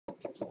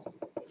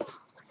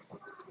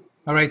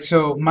All right,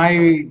 so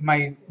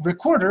my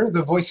recorder,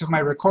 the voice of my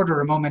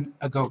recorder a moment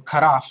ago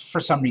cut off for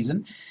some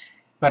reason,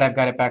 but I've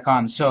got it back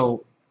on.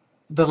 So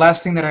the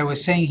last thing that I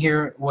was saying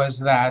here was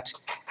that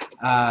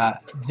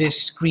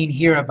this screen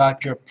here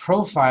about your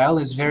profile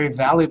is very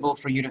valuable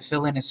for you to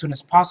fill in as soon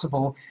as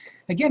possible.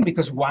 Again,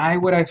 because why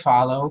would I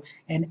follow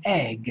an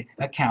egg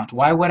account?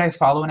 Why would I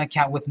follow an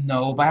account with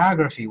no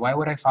biography? Why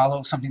would I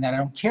follow something that I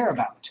don't care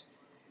about?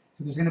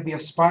 So there's going to be a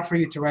spot for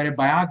you to write a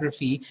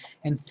biography,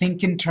 and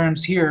think in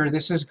terms here.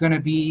 This is going to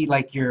be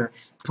like you're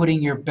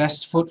putting your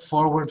best foot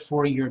forward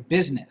for your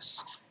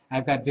business.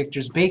 I've got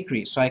Victor's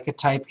Bakery, so I could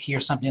type here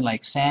something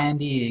like San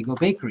Diego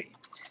Bakery.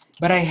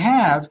 But I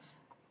have,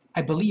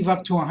 I believe,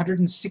 up to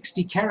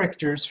 160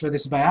 characters for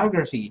this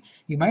biography.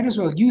 You might as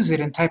well use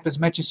it and type as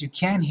much as you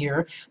can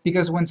here,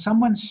 because when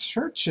someone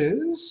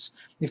searches,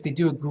 if they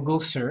do a Google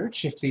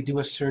search, if they do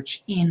a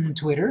search in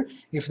Twitter,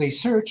 if they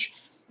search,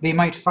 they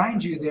might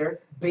find you there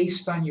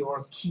based on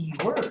your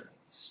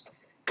keywords.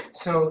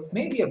 So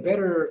maybe a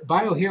better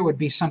bio here would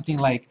be something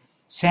like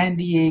San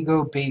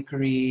Diego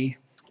Bakery,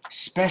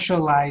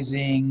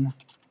 specializing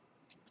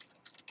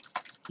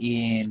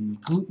in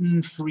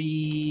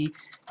gluten-free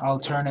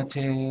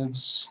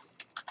alternatives.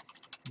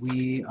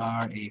 We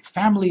are a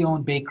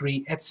family-owned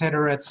bakery,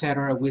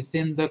 etc.,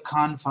 within the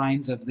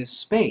confines of this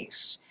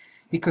space.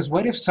 Because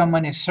what if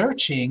someone is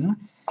searching,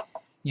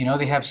 you know,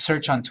 they have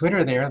search on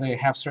Twitter there, they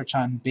have search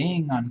on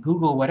Bing, on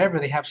Google, whatever,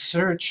 they have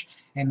search,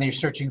 and they're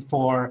searching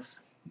for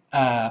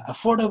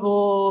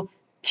affordable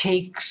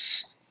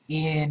cakes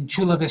in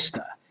Chula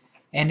Vista.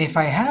 And if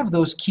I have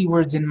those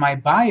keywords in my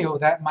bio,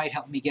 that might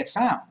help me get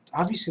found.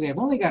 Obviously, I've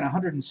only got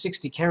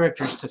 160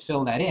 characters to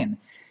fill that in.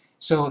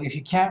 So if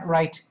you can't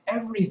write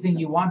everything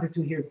you wanted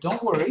to here,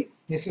 don't worry.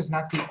 This is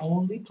not the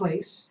only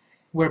place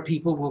where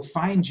people will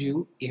find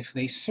you if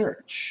they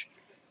search.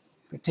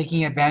 But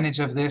taking advantage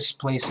of this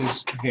place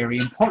is very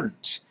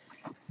important.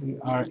 We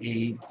are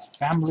a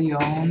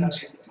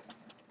family-owned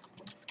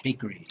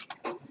bakery,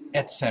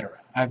 etc.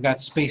 I've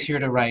got space here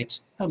to write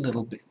a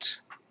little bit.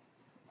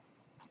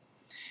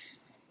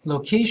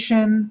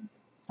 Location,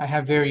 I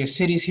have various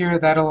cities here.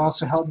 That'll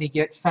also help me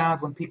get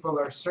found when people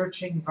are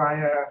searching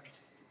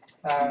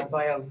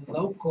via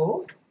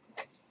local.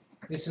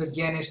 This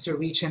again is to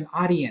reach an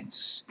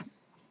audience.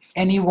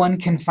 Anyone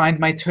can find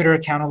my Twitter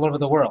account all over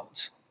the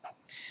world.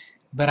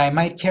 But I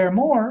might care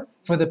more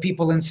for the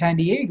people in San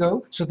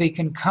Diego so they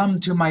can come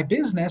to my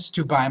business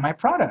to buy my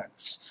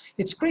products.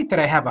 It's great that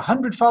I have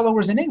 100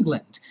 followers in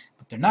England,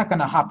 but they're not going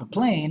to hop a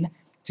plane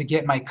to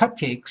get my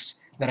cupcakes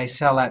that I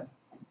sell at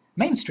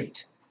Main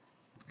Street.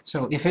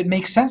 So if it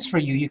makes sense for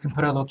you, you can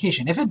put a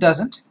location. If it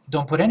doesn't,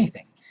 don't put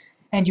anything.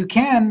 And you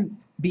can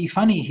be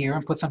funny here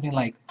and put something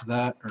like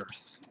the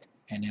Earth,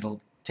 and it'll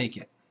take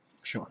it,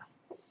 sure.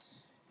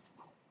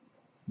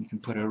 You can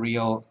put a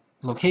real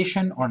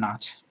location or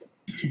not.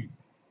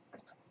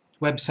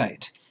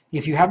 Website.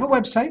 If you have a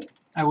website,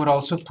 I would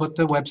also put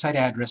the website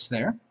address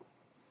there.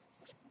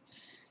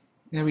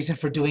 The reason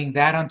for doing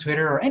that on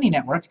Twitter or any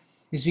network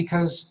is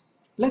because,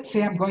 let's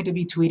say I'm going to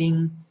be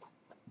tweeting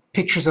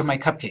pictures of my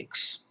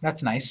cupcakes.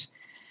 That's nice.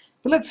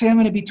 But let's say I'm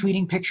going to be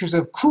tweeting pictures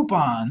of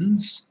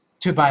coupons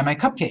to buy my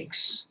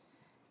cupcakes.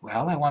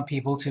 Well, I want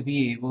people to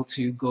be able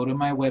to go to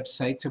my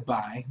website to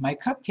buy my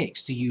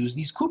cupcakes, to use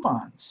these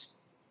coupons.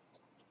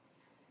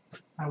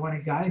 I want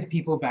to guide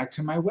people back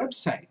to my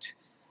website.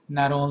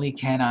 Not only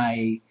can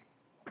I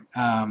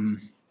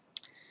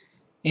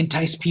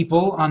entice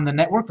people on the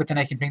network, but then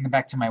I can bring them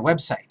back to my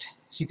website.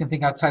 So you can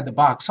think outside the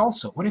box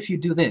also. What if you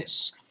do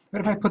this? What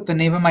if I put the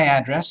name of my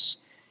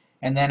address,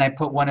 and then I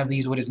put one of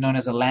these, what is known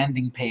as a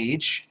landing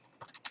page.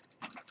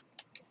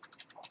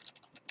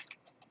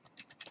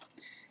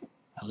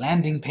 A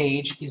landing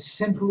page is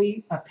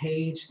simply a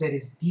page that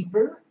is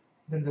deeper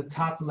than the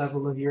top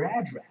level of your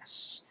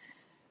address.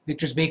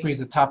 Victor's Bakery is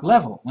the top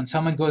level. When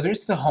someone goes there,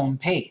 it's the home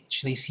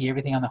page. They see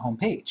everything on the home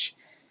page.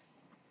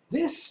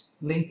 This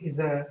link is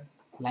a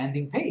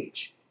landing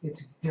page.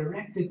 It's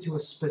directed to a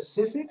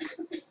specific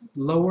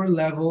lower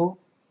level,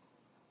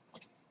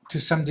 to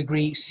some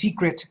degree,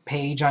 secret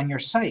page on your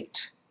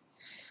site.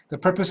 The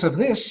purpose of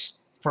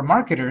this, for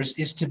marketers,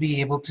 is to be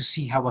able to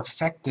see how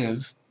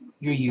effective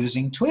you're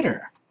using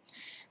Twitter.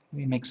 Let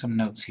me make some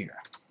notes here.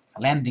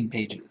 Landing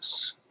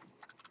pages.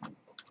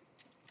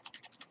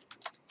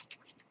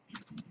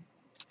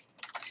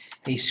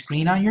 A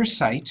screen on your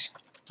site,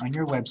 on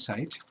your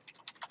website,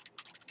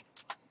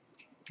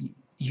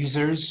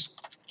 users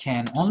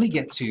can only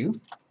get to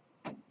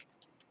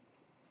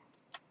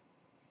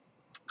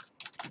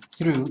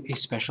through a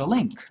special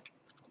link.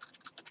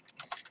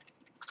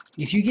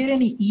 If you get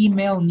any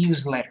email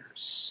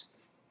newsletters,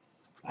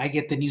 I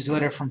get the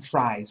newsletter from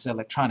Fry's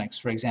Electronics,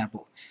 for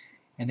example,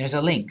 and there's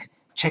a link.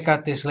 Check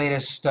out this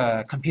latest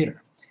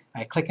computer.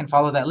 I click and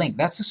follow that link.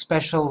 That's a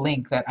special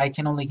link that I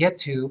can only get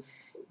to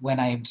when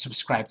I am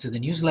subscribed to the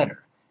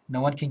newsletter.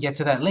 No one can get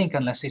to that link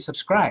unless they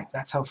subscribe.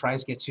 That's how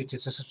Fry's gets you to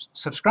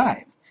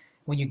subscribe.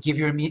 When you give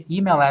your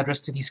email address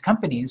to these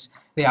companies,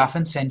 they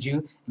often send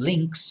you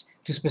links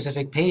to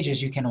specific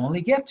pages you can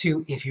only get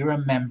to if you're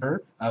a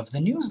member of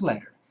the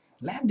newsletter.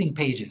 landing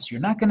pages.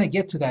 You're not going to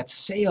get to that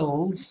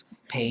sales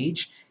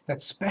page,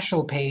 that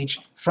special page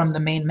from the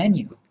main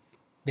menu.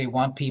 They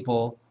want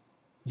people,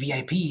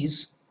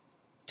 VIPs,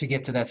 to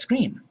get to that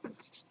screen.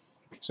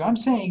 So I'm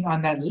saying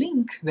on that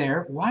link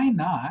there, why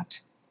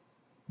not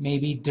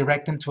maybe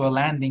direct them to a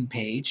landing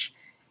page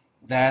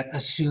that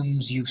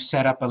assumes you've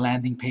set up a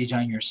landing page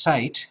on your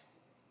site.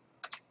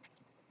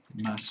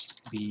 Must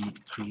be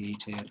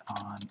created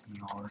on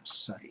your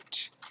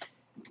site.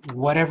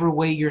 Whatever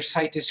way your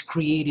site is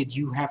created,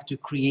 you have to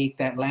create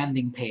that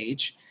landing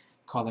page.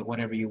 Call it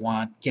whatever you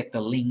want, get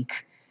the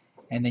link,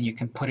 and then you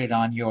can put it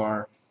on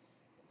your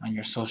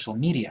social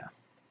media.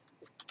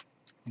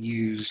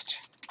 Used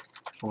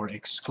for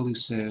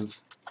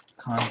exclusive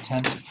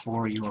content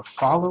for your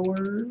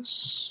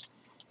followers.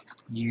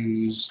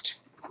 Used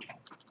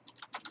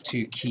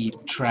to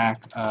keep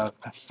track of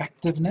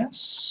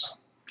effectiveness.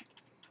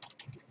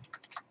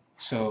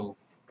 So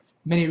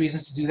many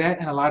reasons to do that,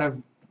 and a lot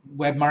of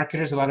web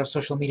marketers, a lot of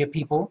social media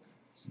people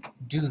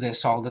do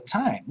this all the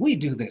time. We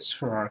do this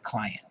for our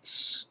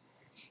clients.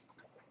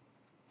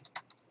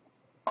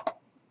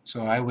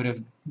 So I would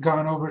have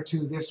gone over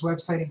to this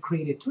website and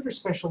created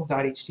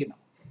twitterspecial.html.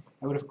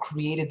 I would have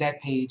created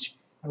that page.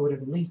 I would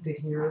have linked it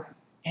here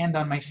and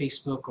on my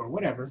Facebook or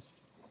whatever.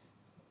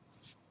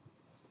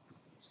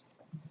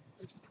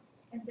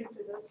 And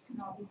Victor, those can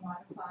all be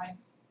modified?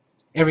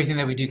 Everything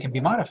that we do can be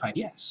modified,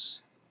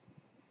 yes.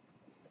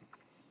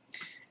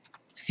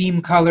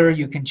 Theme color,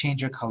 you can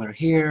change your color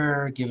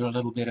here, give it a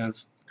little bit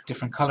of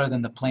different color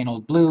than the plain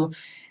old blue.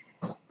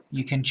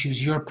 You can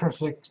choose your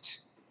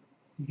perfect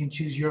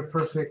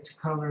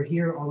color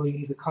here, although you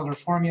need the color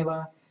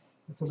formula.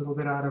 It's a little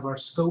bit out of our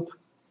scope.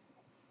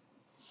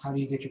 How do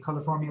you get your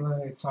color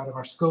formula? It's out of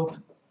our scope.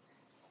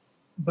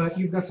 But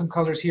you've got some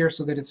colors here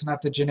so that it's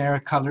not the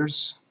generic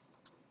colors.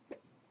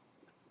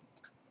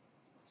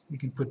 You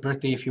can put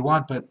birthday if you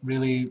want, but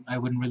really, I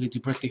wouldn't really do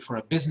birthday for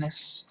a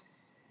business.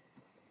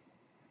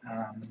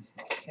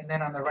 And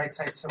then on the right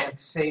side, select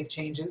Save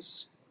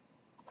Changes.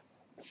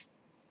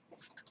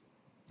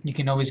 You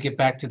can always get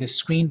back to this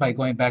screen by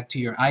going back to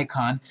your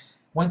icon.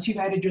 Once you've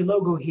added your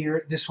logo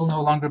here, this will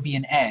no longer be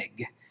an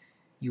egg.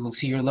 You will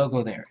see your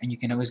logo there, and you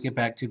can always get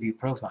back to View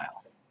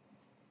Profile.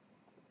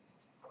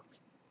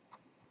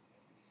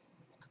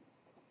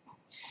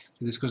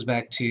 So this goes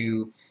back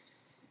to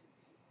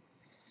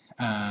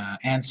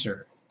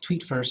answer,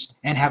 tweet first,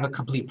 and have a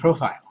complete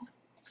profile.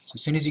 So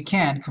as soon as you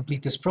can,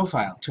 complete this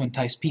profile to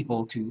entice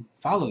people to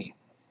follow you.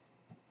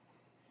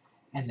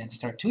 And then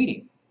start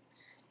tweeting.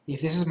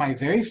 If this is my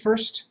very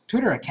first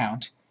Twitter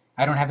account,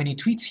 I don't have any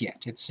tweets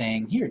yet. It's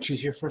saying, here,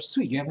 choose your first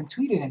tweet. You haven't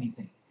tweeted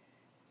anything.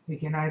 We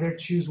can either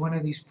choose one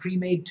of these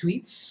pre-made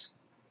tweets,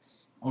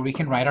 or we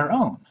can write our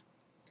own.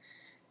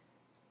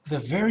 The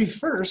very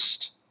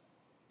first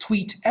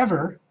tweet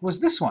ever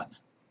was this one,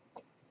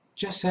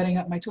 just setting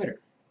up my Twitter.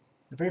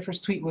 The very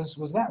first tweet was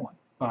that one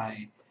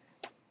by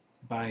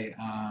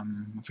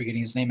I'm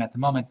forgetting his name at the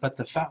moment, but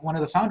one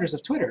of the founders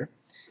of Twitter,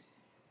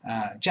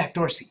 Jack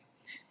Dorsey.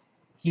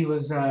 He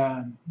was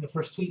the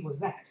first tweet was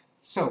that.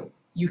 So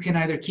you can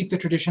either keep the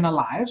tradition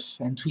alive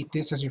and tweet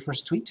this as your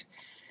first tweet,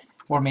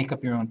 or make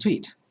up your own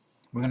tweet.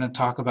 We're going to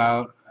talk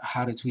about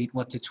how to tweet,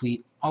 what to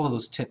tweet, all of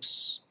those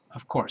tips,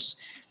 of course.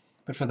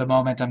 But for the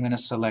moment, I'm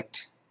just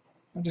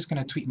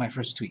going to tweet my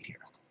first tweet here.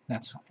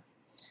 That's fine.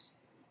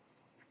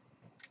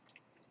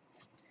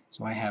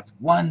 So I have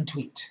one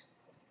tweet.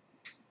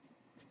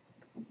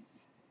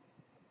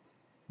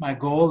 My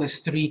goal is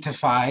 3 to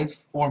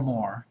 5 or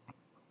more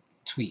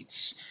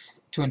tweets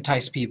to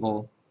entice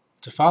people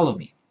to follow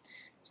me.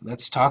 So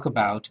let's talk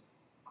about,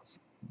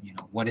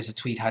 what is a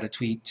tweet, how to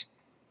tweet,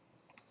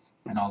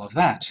 and all of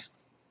that.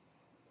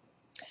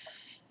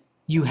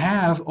 You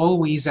have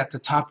always at the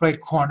top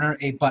right corner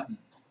a button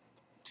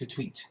to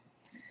tweet.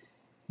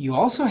 You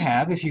also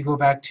have, if you go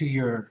back to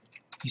you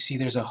see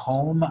there's a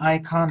home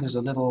icon, there's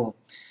a little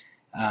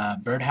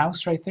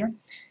birdhouse right there.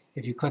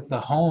 If you click the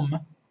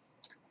home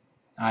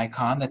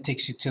icon, that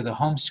takes you to the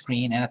home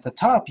screen, and at the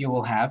top you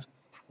will have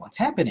what's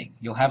happening.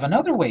 You'll have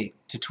another way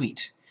to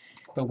tweet.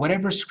 But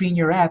whatever screen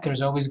you're at,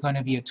 there's always going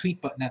to be a tweet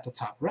button at the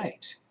top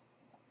right.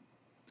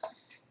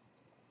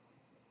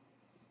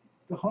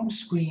 The home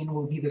screen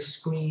will be the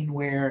screen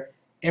where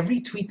every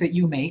tweet that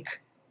you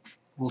make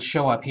will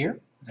show up here.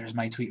 There's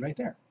my tweet right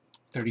there,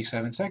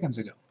 37 seconds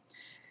ago.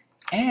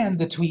 And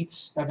the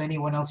tweets of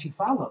anyone else you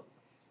follow.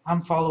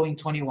 I'm following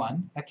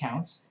 21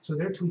 accounts, so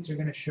their tweets are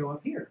going to show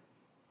up here.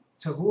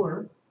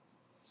 Tahur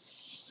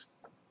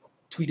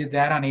tweeted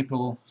that on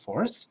April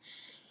 4th.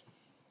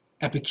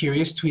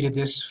 Epicurious tweeted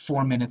this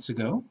 4 minutes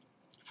ago.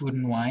 Food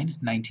and Wine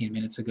 19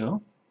 minutes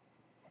ago.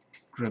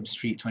 Grub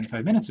Street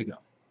 25 minutes ago.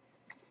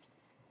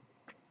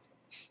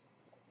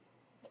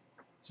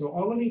 So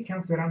all of the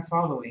accounts that I'm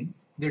following,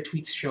 their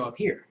tweets show up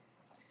here.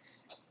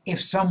 If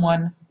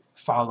someone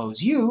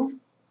follows you,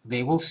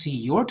 they will see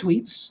your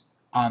tweets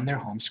on their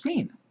home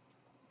screen.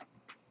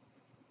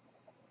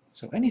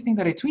 So anything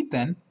that I tweet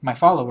then, my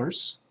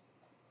followers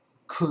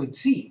could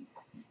see.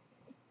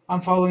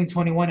 I'm following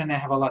 21 and I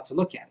have a lot to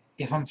look at.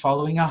 If I'm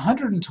following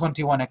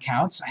 121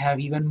 accounts, I have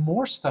even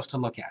more stuff to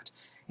look at.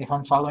 If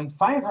I'm following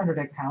 500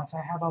 accounts,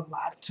 I have a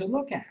lot to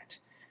look at.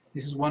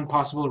 This is one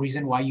possible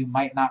reason why you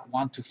might not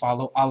want to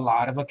follow a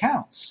lot of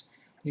accounts.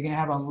 You're going to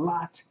have a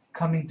lot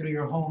coming through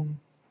your home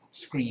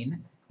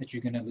screen that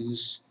you're going to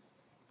lose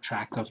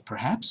track of,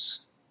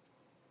 perhaps.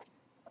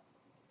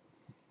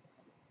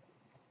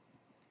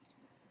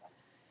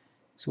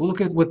 So we'll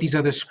look at what these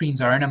other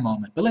screens are in a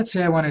moment. But let's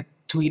say I want to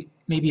tweet,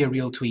 maybe a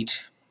real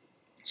tweet.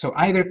 So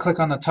either click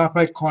on the top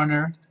right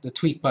corner, the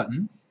tweet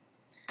button,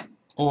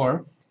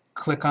 or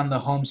click on the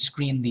home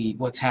screen, the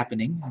what's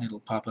happening, and it'll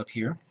pop up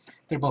here.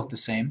 They're both the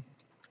same.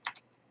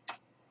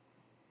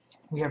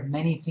 We have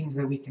many things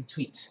that we can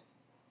tweet.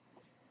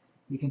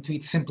 We can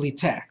tweet simply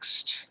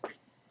text.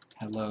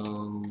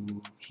 Hello,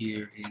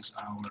 here is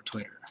our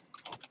Twitter.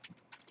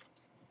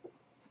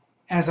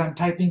 As I'm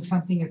typing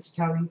something, it's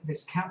telling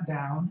this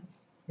countdown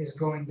is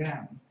going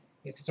down.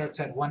 It starts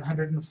at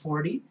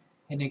 140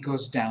 and it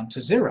goes down to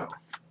 0.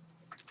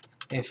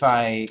 If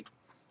I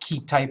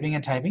keep typing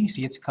and typing, you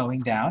see it's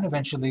going down.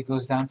 Eventually it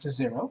goes down to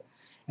 0.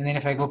 And then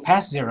if I go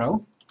past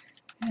 0,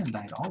 and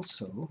I'd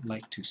also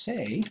like to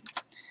say,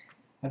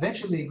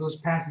 eventually it goes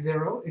past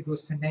 0, it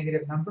goes to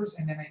negative numbers,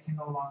 and then I can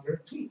no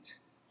longer tweet.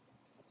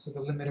 So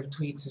the limit of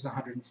tweets is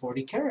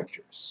 140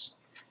 characters.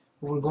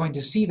 We're going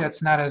to see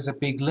that's not as a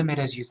big limit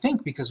as you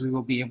think, because we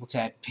will be able to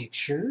add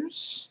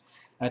pictures,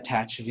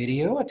 attach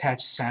video,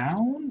 attach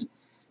sound.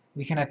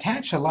 We can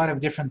attach a lot of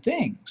different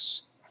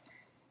things.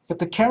 But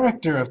the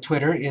character of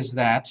Twitter is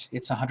that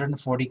it's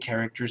 140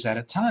 characters at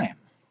a time.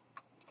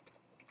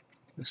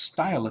 The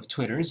style of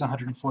Twitter is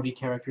 140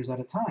 characters at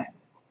a time.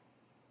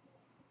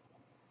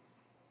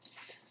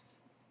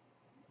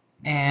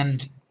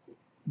 And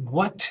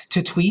what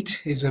to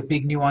tweet is a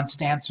big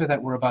nuanced answer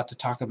that we're about to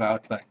talk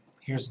about, but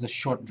here's the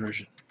short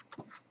version.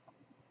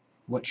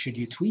 What should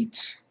you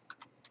tweet?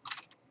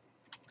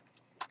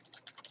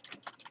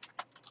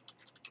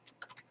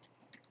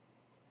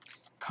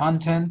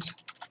 Content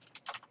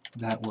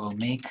that will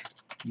make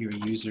your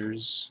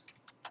users,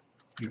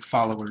 your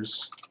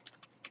followers,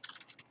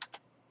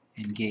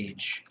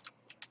 engage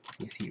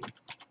with you.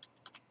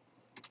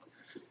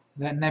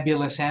 That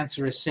nebulous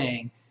answer is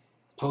saying,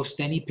 post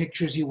any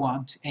pictures you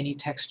want, any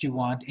text you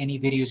want, any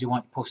videos you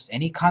want, post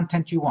any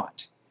content you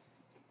want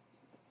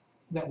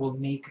that will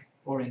make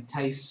or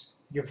entice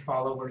your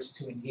followers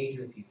to engage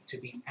with you, to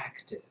be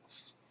active.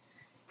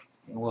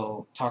 And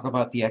we'll talk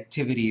about the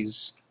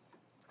activities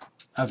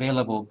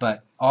available,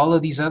 but all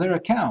of these other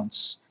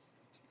accounts,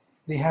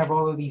 they have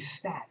all of these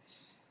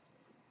stats,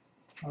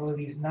 all of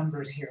these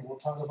numbers here. We'll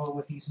talk about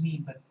what these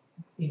mean, but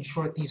in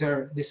short,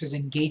 this is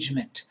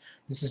engagement,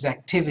 this is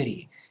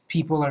activity.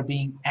 People are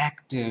being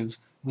active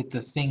with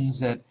the things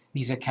that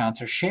these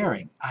accounts are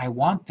sharing. I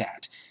want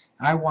that.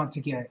 I want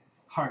to get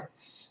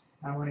hearts.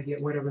 I want to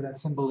get whatever that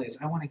symbol is.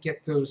 I want to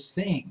get those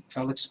things.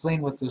 I'll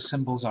explain what those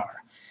symbols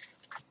are.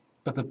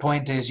 But the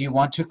point is, you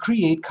want to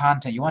create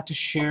content, you want to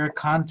share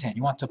content,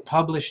 you want to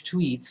publish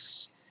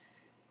tweets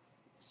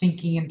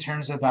thinking in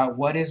terms about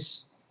what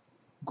is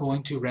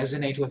going to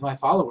resonate with my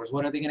followers,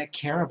 what are they going to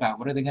care about,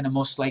 what are they going to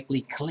most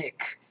likely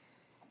click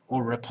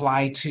or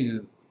reply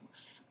to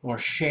or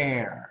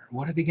share,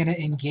 what are they going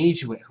to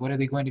engage with, what are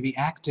they going to be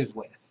active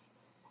with.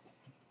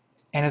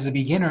 And as a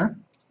beginner,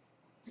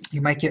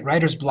 you might get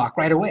writer's block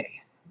right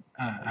away.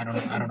 I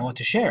don't know what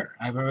to share.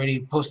 I've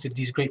already posted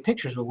these great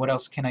pictures, but what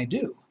else can I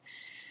do?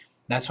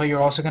 That's why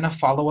you're also going to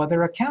follow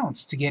other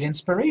accounts to get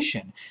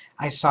inspiration.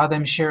 I saw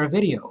them share a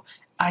video.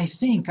 I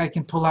think I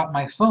can pull out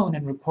my phone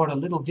and record a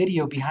little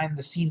video behind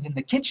the scenes in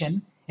the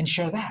kitchen and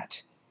share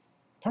that.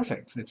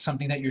 Perfect. It's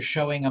something that you're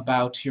showing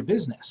about your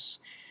business.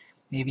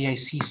 Maybe I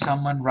see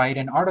someone write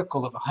an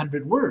article of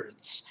 100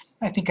 words.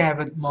 I think I have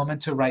a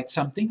moment to write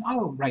something.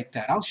 I'll write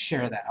that. I'll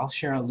share that. I'll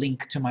share a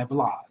link to my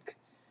blog.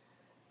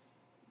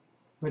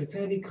 But it's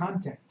going to be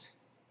content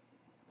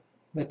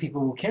that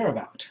people will care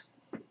about.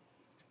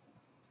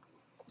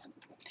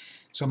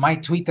 So my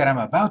tweet that I'm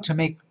about to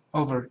make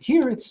over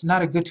here, it's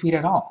not a good tweet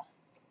at all.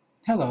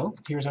 Hello,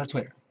 here's our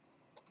Twitter.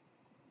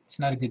 It's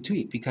not a good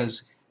tweet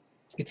because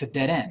it's a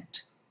dead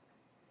end.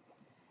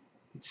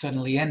 It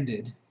suddenly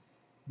ended.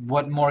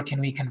 What more can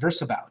we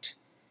converse about?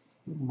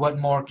 What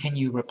more can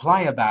you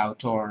reply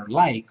about or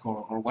like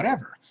or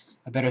whatever?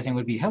 A better thing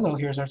would be, hello,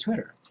 here's our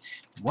Twitter.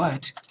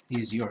 What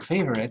is your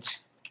favorite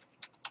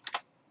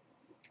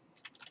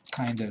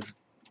kind of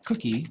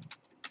cookie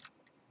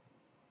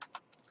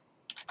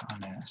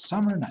on a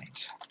summer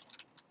night?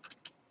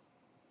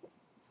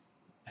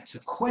 That's a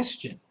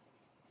question.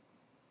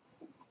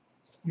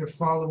 Your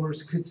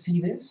followers could see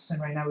this, and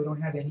right now we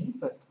don't have any,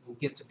 but we'll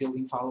get to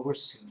building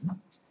followers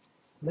soon.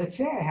 Let's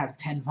say I have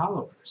 10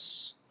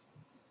 followers.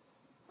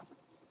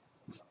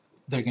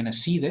 They're going to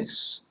see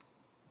this.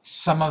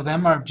 Some of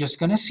them are just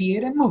going to see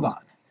it and move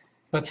on.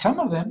 But some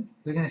of them,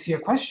 they're going to see a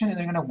question and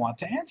they're going to want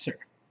to answer.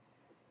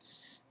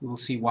 We'll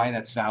see why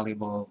that's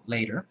valuable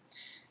later.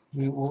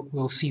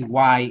 We'll see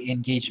why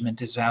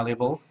engagement is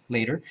valuable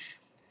later.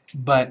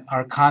 But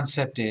our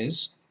concept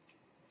is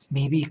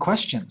maybe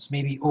questions,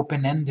 maybe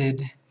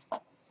open-ended.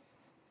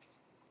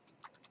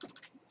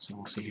 So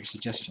we'll say here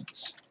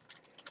suggestions,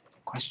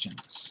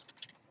 questions.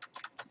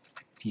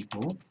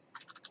 People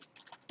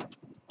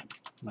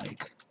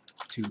like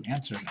to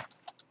answer them.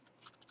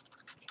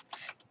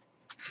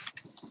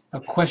 A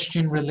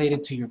question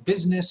related to your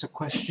business, a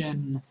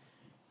question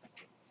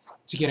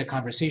to get a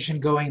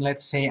conversation going.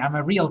 Let's say I'm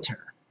a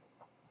realtor.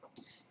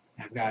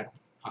 I've got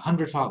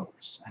 100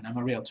 followers and I'm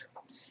a realtor.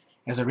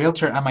 As a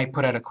realtor, I might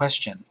put out a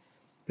question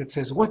that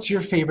says, what's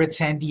your favorite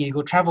San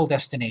Diego travel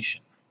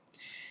destination?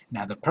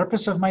 Now, the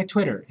purpose of my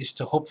Twitter is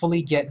to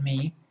hopefully get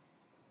me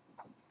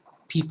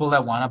people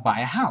that want to buy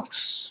a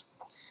house.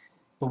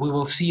 But we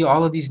will see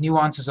all of these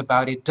nuances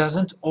about it.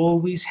 Doesn't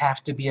always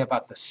have to be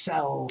about the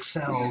sell,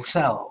 sell,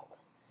 sell.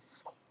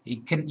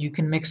 You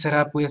can mix it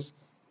up with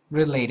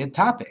related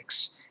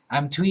topics.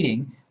 I'm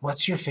tweeting,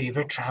 what's your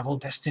favorite travel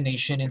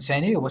destination in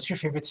San Diego? What's your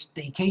favorite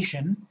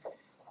staycation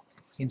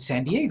in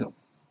San Diego?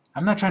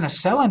 I'm not trying to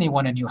sell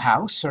anyone a new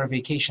house or a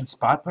vacation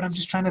spot, but I'm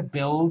just trying to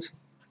build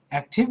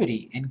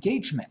activity,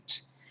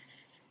 engagement.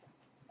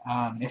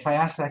 If I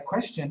ask that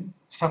question,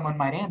 someone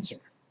might answer.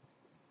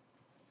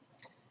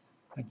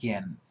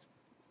 Again,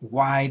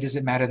 why does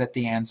it matter that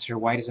they answer?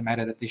 Why does it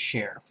matter that they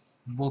share?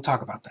 We'll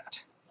talk about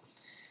that.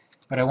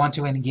 But I want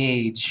to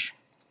engage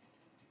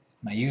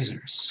my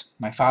users,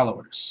 my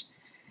followers.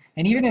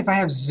 And even if I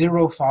have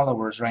 0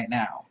 followers right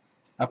now,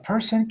 a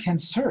person can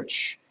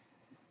search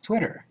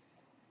Twitter.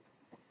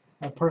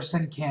 A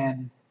person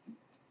can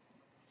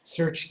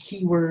search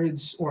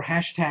keywords or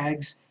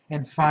hashtags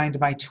and find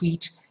my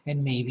tweet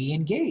and maybe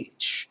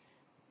engage.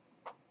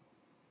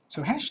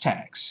 So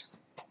hashtags.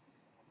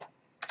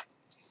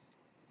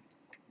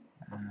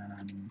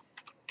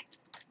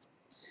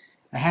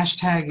 A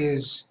hashtag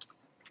is,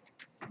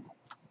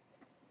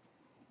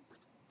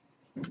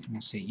 I'm going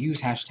to say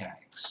use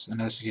hashtags.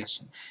 Another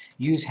suggestion.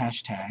 Use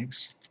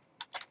hashtags.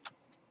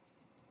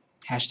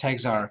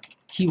 Hashtags are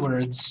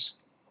keywords,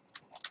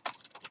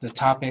 the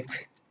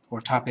topic or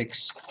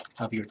topics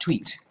of your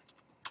tweet.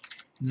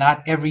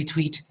 Not every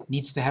tweet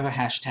needs to have a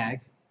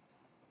hashtag.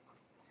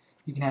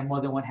 You can have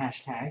more than one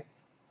hashtag.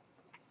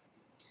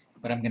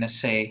 But I'm going to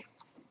say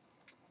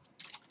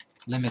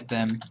limit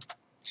them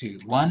to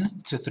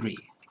 1 to 3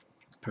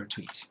 per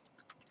tweet.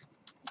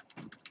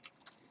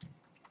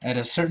 At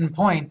a certain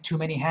point, too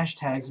many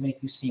hashtags make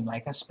you seem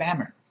like a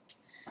spammer,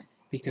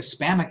 because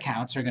spam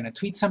accounts are going to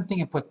tweet something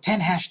and put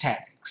 10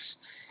 hashtags.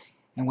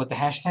 And what the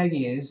hashtag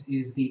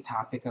is the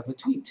topic of a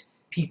tweet.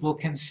 People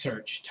can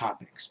search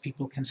topics.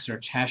 People can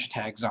search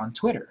hashtags on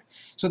Twitter.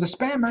 So the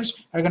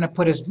spammers are going to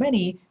put as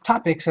many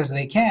topics as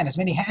they can, as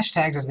many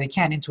hashtags as they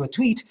can into a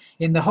tweet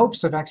in the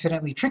hopes of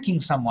accidentally tricking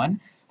someone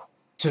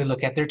to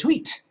look at their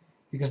tweet,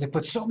 because they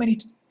put so many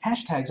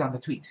hashtags on the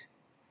tweet.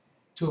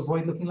 To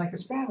avoid looking like a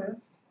spammer,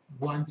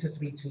 1 to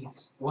 3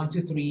 tweets, 1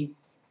 to 3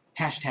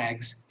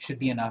 hashtags should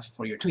be enough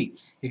for your tweet.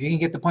 If you can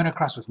get the point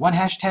across with 1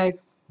 hashtag,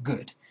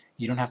 good.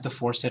 You don't have to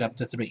force it up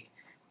to 3.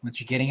 Once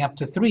you're getting up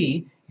to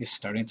 3, you're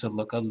starting to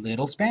look a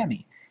little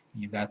spammy.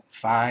 You've got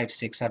 5,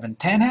 6, 7,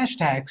 10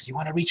 hashtags. You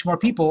want to reach more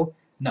people?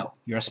 No,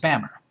 you're a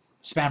spammer.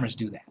 Spammers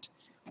do that.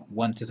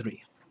 1 to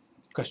 3.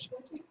 Question?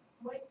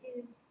 What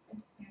is a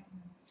spammer?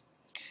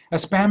 A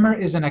spammer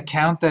is an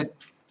account that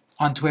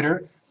on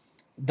Twitter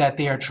that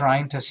they are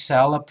trying to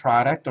sell a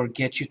product or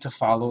get you to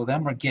follow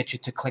them or get you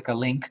to click a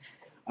link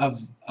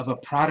of a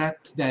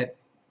product that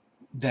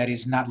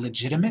is not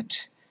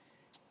legitimate.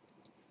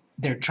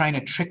 They're trying to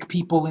trick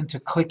people into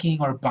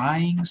clicking or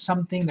buying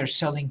something. They're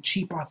selling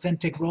cheap,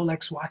 authentic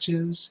Rolex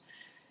watches.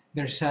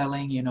 They're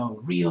selling, you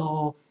know,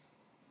 real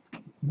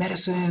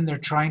medicine. They're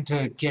trying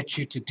to get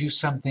you to do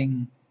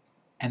something,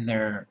 and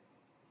they're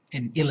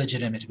an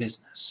illegitimate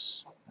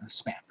business.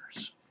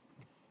 Spammers.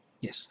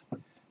 Yes?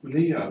 When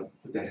they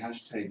put that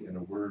hashtag in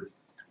a word,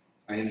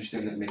 I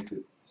understand that makes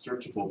it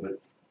searchable, but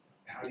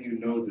how do you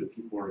know that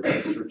people are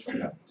going to search for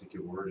that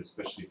particular word,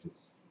 especially if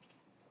it's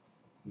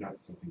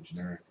not something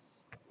generic?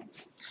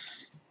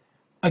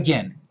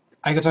 Again,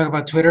 I could talk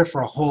about Twitter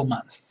for a whole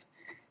month.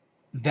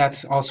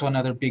 That's also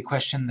another big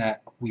question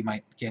that we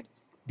might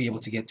be able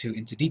to get to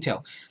into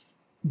detail.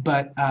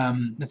 But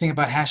the thing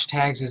about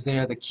hashtags is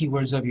they're the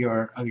keywords of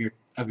your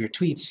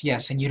tweets.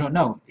 Yes, and you don't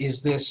know,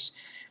 is this,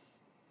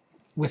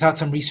 without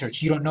some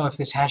research, you don't know if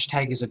this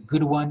hashtag is a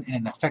good one and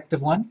an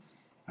effective one.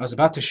 I was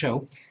about to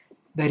show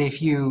that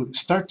if you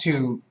start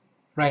to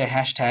write a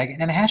hashtag,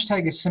 and a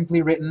hashtag is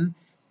simply written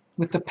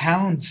with the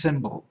pound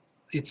symbol.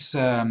 It's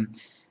the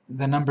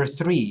number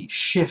 3,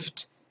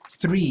 shift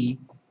 3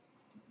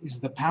 is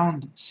the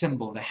pound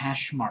symbol, the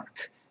hash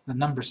mark, the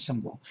number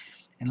symbol.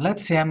 And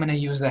let's say I'm going to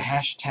use the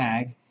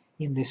hashtag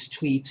in this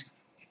tweet,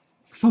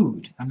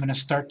 food. I'm going to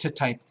start to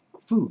type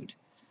food.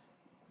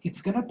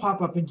 It's going to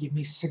pop up and give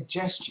me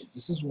suggestions.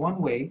 This is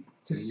one way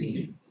to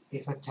see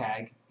if a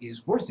tag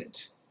is worth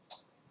it.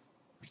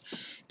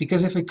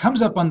 Because if it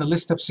comes up on the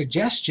list of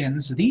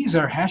suggestions, these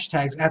are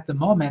hashtags at the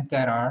moment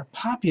that are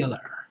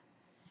popular.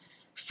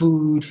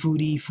 Food,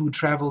 foodie, food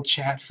travel,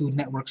 chat, food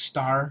network,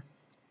 star.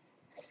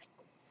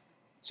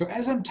 So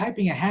as I'm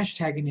typing a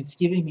hashtag and it's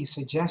giving me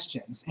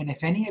suggestions, and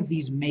if any of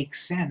these make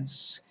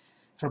sense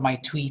for my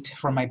tweet,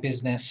 for my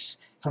business,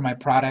 for my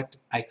product,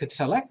 I could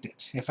select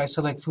it. If I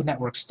select Food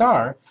Network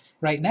Star,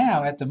 right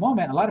now, at the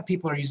moment, a lot of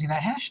people are using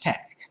that hashtag.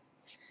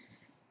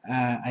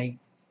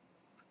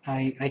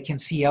 I can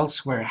see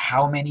elsewhere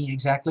how many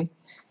exactly.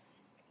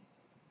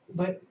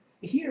 But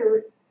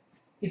here,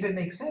 if it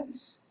makes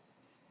sense,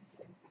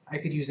 I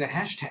could use a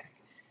hashtag.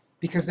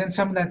 Because then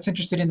someone that's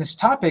interested in this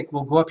topic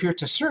will go up here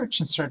to search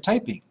and start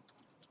typing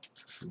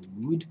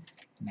Food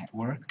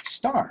Network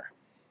Star.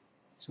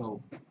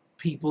 So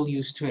people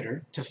use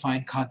Twitter to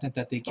find content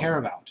that they care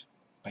about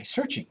by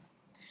searching.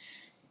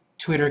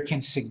 Twitter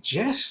can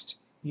suggest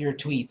your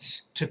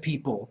tweets to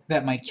people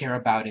that might care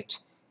about it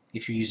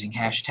if you're using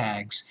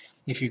hashtags,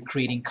 if you're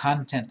creating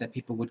content that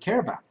people would care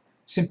about.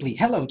 Simply,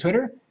 hello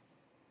Twitter,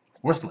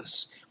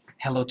 worthless.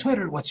 Hello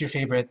Twitter, what's your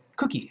favorite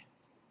cookie?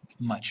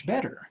 Much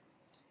better.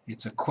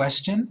 It's a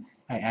question,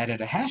 I added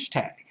a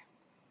hashtag.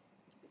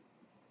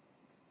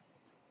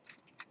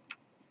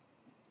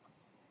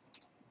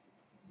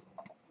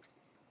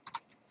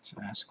 So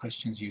ask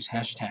questions, use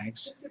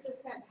hashtags. Victor,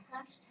 does that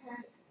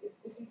hashtag, if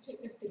you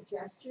take a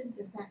suggestion,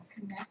 does that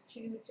connect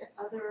you to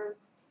other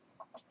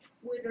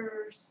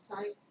Twitter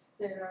sites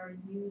that are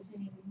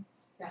using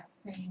that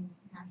same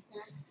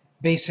hashtag?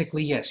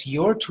 Basically, yes,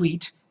 your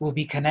tweet will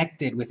be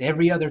connected with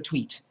every other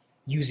tweet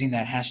using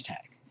that hashtag.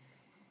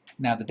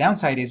 Now, the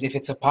downside is if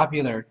it's a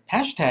popular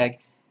hashtag,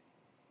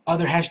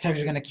 other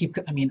hashtags are going to keep,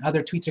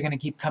 other tweets are going to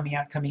keep coming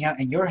out,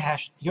 and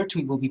your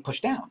tweet will be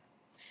pushed down.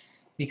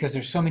 Because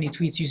there's so many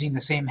tweets using the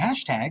same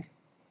hashtag,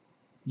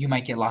 you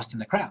might get lost in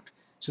the crowd.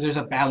 So there's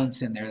a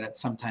balance in there that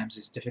sometimes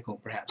is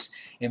difficult, perhaps.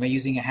 Am I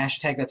using a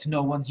hashtag that's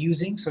no one's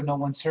using, so no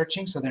one's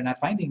searching, so they're not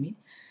finding me?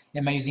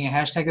 Am I using a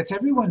hashtag that's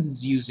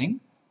everyone's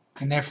using,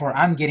 and therefore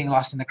I'm getting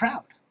lost in the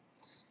crowd?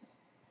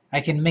 I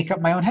can make up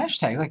my own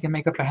hashtags. I can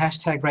make up a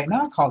hashtag right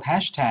now called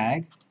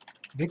hashtag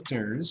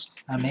Victor's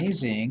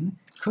Amazing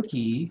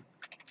Cookie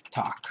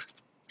Talk.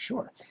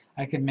 Sure.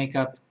 I could make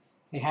up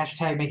a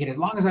hashtag, make it as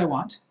long as I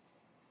want.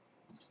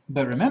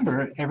 But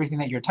remember, everything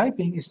that you're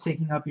typing is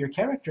taking up your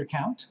character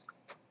count.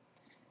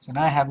 So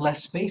now I have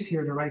less space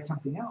here to write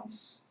something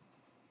else.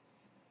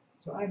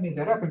 So I made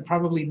that up, and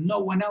probably no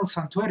one else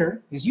on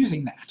Twitter is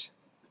using that.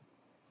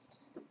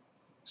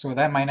 So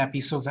that might not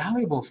be so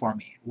valuable for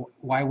me.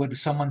 Why would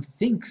someone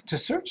think to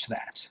search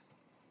that?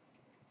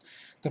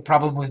 The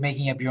problem with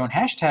making up your own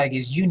hashtag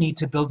is you need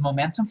to build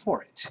momentum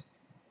for it.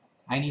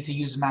 I need to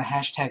use my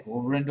hashtag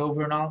over and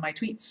over in all my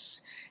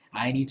tweets.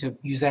 I need to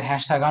use that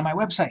hashtag on my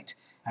website.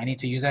 I need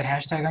to use that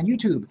hashtag on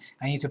YouTube.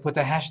 I need to put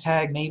that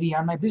hashtag maybe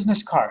on my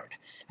business card.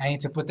 I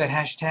need to put that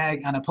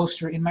hashtag on a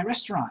poster in my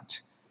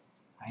restaurant.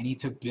 I need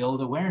to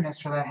build awareness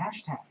for that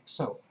hashtag.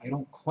 So I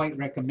don't quite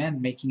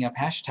recommend making up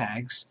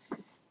hashtags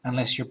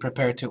unless you're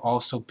prepared to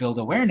also build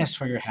awareness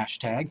for your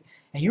hashtag,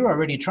 and you're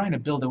already trying to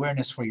build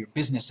awareness for your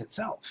business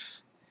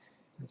itself.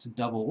 It's a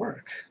double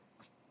work.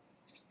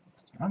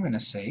 I'm going to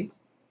say,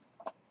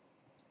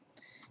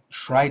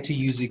 try to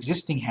use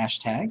existing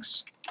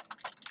hashtags.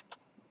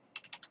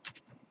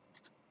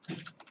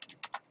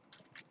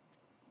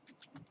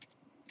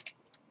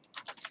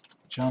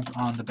 Jump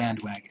on the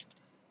bandwagon.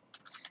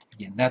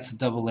 Again, that's a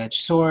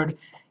double-edged sword.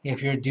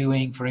 If you're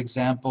doing, for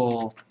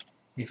example,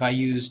 if I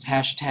used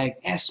hashtag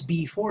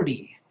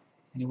SB40,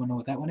 anyone know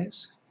what that one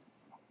is?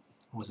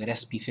 Or was it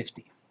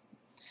SB50?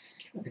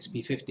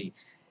 SB50.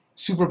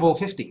 Super Bowl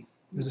 50. It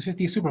was the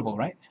 50th Super Bowl,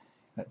 right?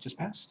 That just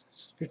passed?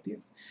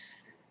 50th?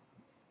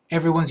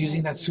 Everyone's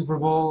using that Super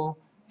Bowl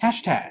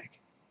hashtag.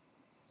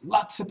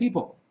 Lots of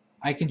people.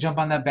 I can jump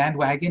on that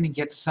bandwagon and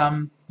get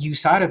some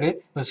use out of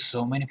it, but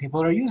so many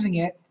people are using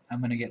it, I'm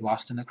going to get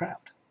lost in the crowd.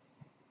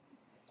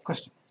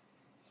 Question?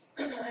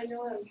 I know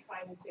what I'm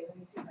trying to say. Let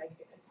me see if I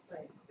can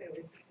explain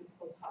clearly because this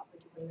whole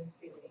topic is a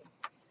mystery to me.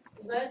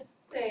 Let's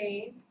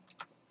say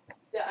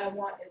that I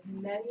want as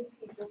many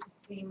people to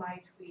see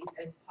my tweet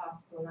as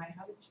possible, and I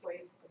have a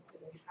choice of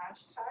putting a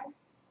hashtag.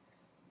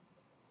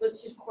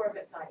 Let's use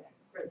Corvette Diner,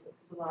 for instance,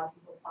 because a lot of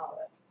people follow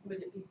it.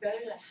 Would it be better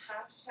to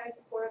hashtag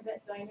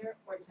Corvette Diner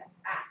or to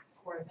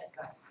 @Corvette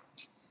Diner?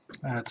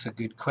 That's a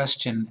good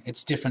question.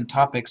 It's different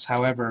topics,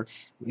 however,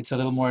 it's a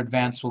little more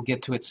advanced. We'll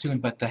get to it soon,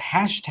 but the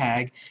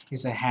hashtag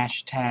is a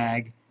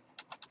hashtag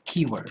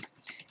keyword.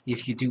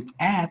 If you do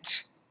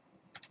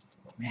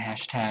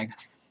 @hashtag,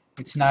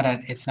 it's not a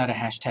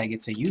hashtag,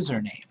 it's a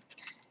username.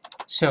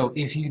 So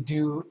if you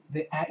do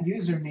the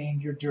 @username,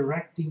 you're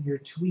directing your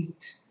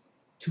tweet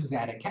to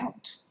that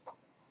account.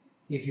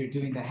 If you're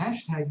doing the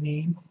hashtag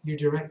name, you're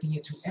directing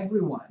it to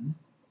everyone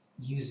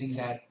using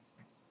that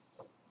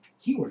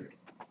keyword.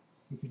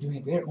 If you're doing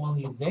it there,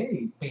 only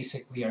they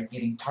basically are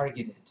getting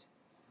targeted.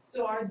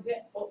 So are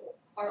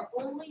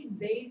only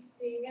they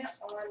seeing it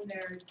on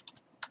their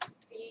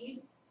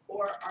feed,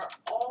 or are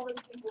all the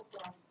people who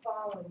are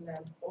following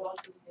them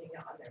also seeing it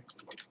on their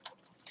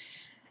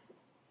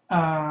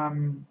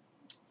feed?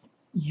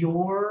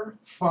 Your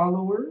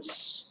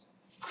followers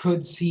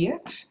could see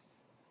it,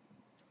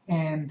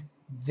 and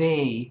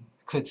they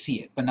could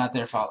see it, but not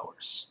their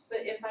followers.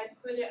 But if I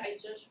put put it, I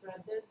just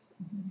read this,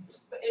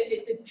 but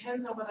it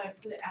depends on whether I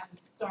put it at the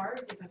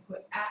start. If I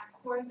put at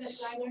Corvette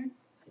Diner,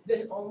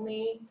 then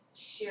only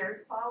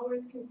shared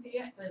followers can see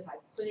it, but if I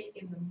put it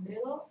in the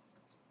middle,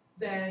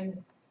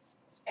 then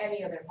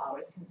any other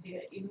followers can see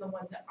it, even the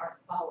ones that aren't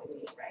following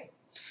me, right?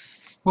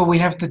 Well, we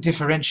have to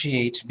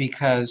differentiate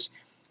because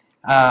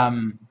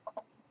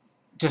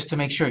just to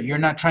make sure, you're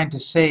not trying to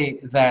say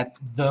that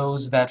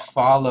those that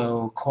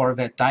follow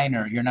Corvette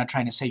Diner, you're not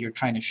trying to say you're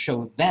trying to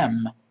show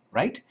them,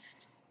 right?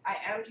 I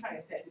am trying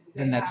to say it because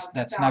Then they that's have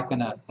not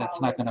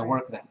thousands gonna of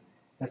work followers. then.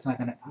 That's not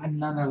gonna,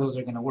 none of those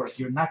are gonna work.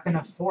 You're not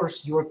gonna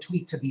force your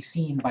tweet to be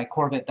seen by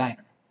Corvette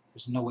Diner.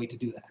 There's no way to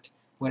do that.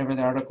 Whatever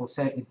the article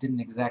said, it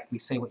didn't exactly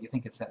say what you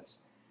think it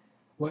says.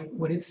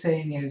 What it's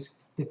saying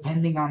is,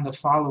 depending on the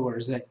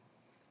followers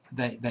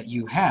that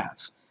you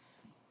have.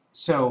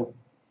 So,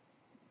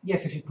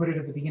 yes, if you put it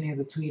at the beginning of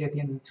the tweet, at the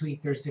end of the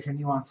tweet, there's different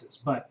nuances,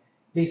 but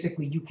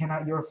basically you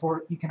cannot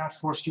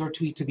force your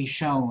tweet to be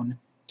shown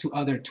to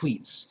other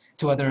tweets,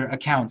 to other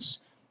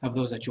accounts of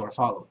those that you are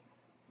following.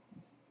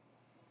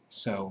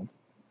 So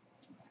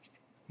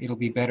it'll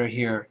be better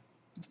here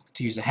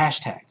to use a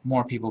hashtag.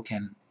 More people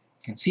can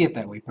see it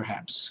that way,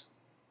 perhaps.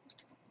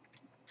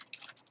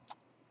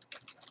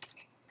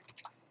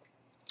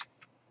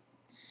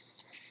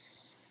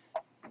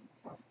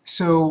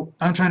 So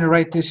I'm trying to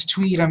write this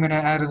tweet. I'm going to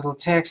add a little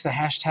text, a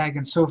hashtag,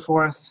 and so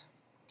forth.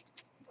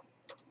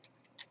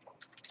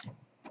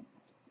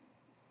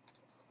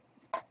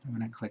 I'm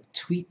going to click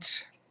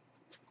tweet.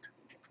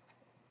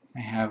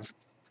 I have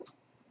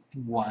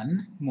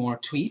one more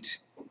tweet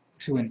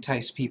to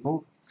entice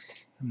people.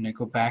 I'm going to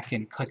go back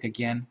and click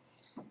again.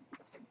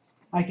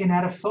 I can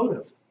add a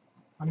photo.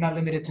 I'm not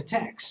limited to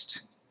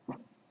text.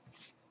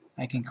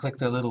 I can click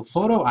the little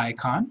photo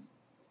icon.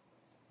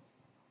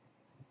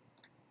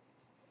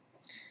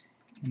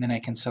 And then I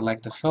can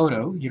select a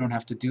photo. You don't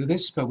have to do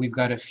this, but we've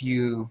got a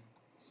few,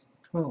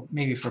 well,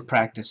 maybe for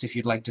practice, if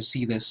you'd like to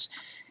see this.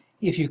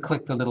 If you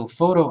click the little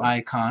photo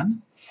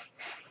icon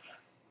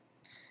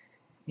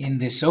in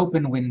this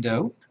open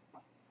window,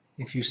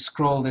 if you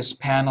scroll this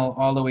panel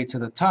all the way to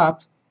the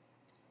top,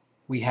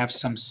 we have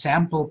some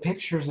sample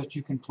pictures that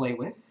you can play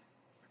with.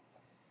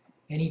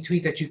 Any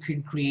tweet that you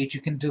can create,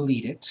 you can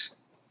delete it.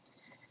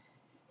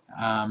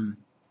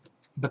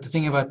 But the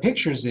thing about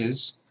pictures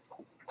is,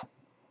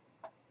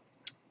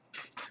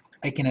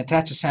 I can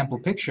attach a sample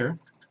picture.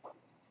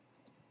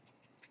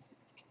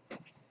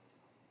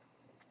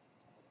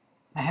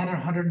 I had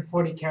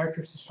 140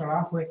 characters to start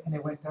off with, and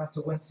it went down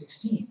to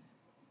 116.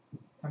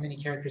 How many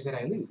characters did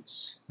I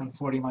lose?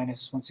 140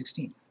 minus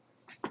 116.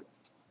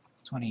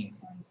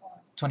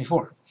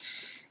 24.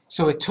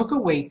 So it took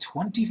away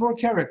 24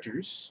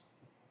 characters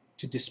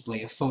to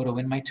display a photo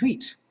in my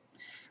tweet.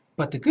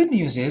 But the good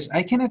news is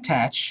I can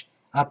attach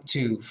up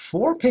to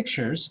 4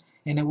 pictures,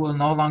 and it will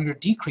no longer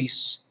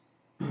decrease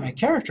my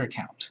character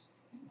count.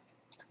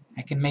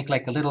 I can make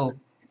like a little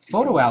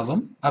photo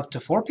album up to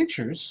 4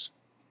 pictures,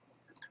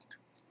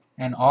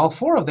 and all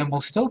 4 of them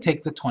will still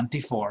take the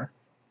 24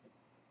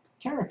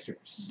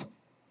 characters.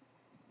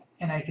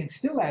 And I can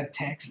still add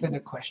text and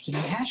a question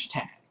and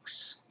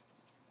hashtags.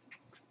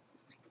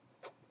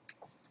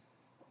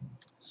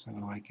 So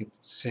I could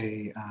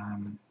say,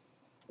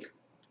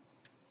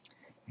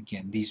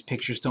 again, these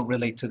pictures don't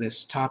relate to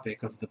this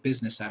topic of the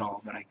business at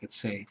all, but I could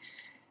say,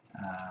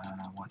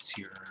 what's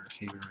your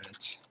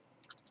favorite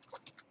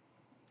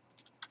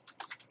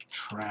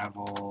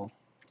travel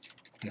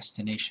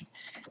destination?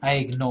 I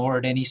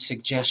ignored any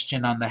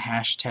suggestion on the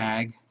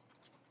hashtag.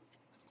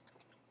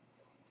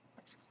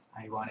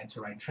 I wanted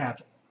to write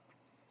travel.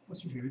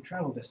 What's your favorite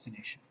travel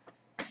destination?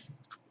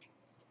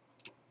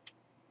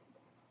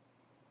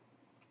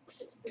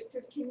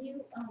 Victor, can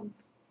you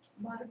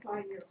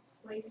modify your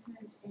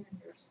placement and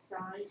your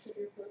size of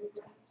your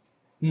photographs?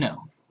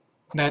 No.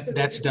 So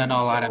That's it done doesn't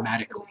all show up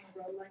automatically. on a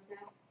row like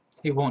that?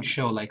 It won't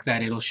show like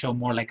that. It'll show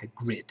more like a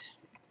grid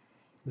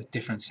with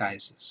different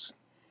sizes.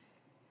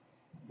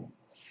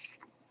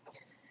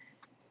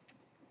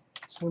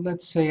 So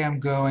let's say I'm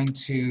going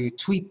to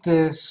tweet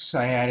this.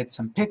 I added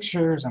some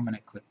pictures. I'm going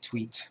to click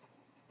tweet.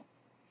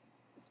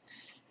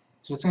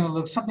 So it's going to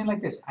look something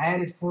like this. I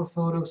added 4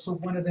 photos, so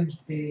one of them's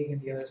big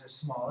and the others are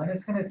small. And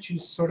it's going to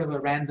choose sort of a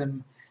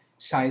random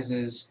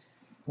sizes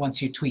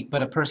once you tweet,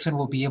 but a person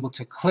will be able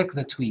to click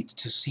the tweet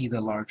to see the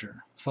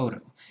larger photo.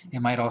 It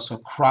might also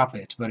crop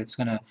it, but it's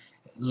going to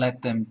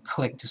let them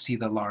click to see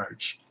the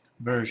large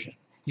version.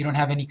 You don't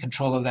have any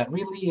control of that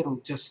really. It'll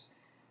just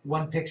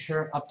 1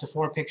 picture up to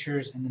 4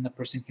 pictures, and then the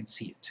person can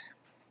see it.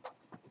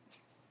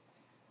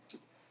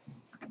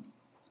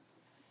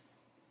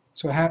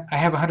 So I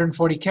have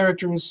 140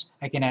 characters.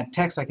 I can add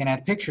text, I can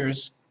add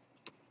pictures.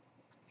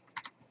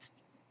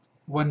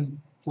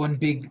 One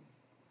big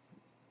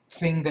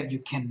thing that you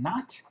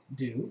cannot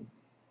do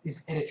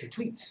is edit your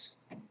tweets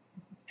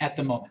at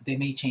the moment. They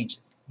may change it.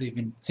 They've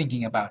been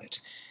thinking about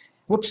it.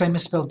 Whoops, I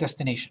misspelled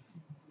destination.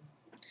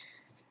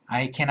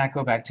 I cannot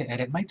go back to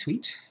edit my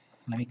tweet.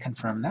 Let me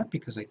confirm that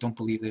because I don't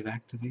believe they've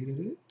activated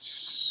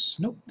it.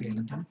 Nope, they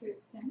haven't done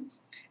it.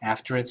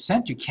 After it's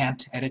sent, you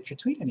can't edit your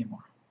tweet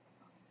anymore.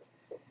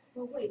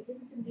 Well, wait,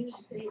 didn't the news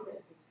say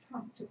that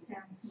Trump took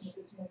down some of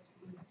his most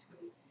viewed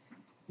tweets?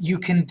 You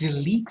can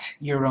delete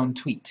your own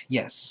tweet,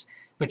 yes,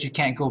 but you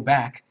can't go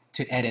back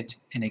to edit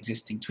an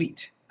existing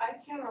tweet. I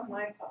can on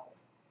my phone.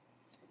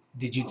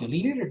 Did you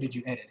delete it or did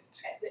you edit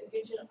it? It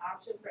gives you an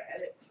option for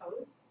edit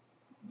post.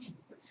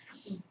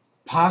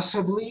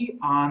 Possibly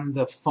on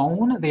the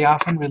phone. They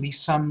often release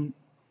some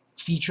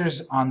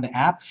features on the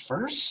app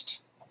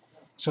first.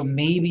 So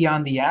maybe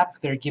on the app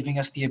they're giving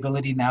us the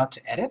ability now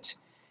to edit.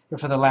 But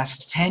for the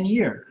last 10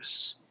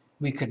 years,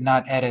 we could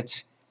not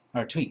edit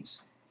our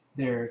tweets.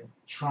 They're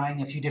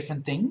trying a few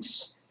different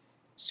things.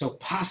 So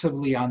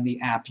possibly on the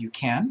app you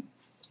can.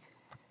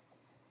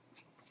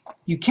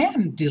 You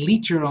can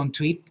delete your own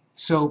tweet.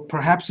 So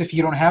perhaps if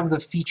you don't have the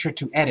feature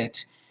to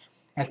edit,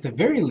 at the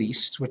very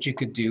least, what you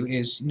could do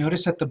is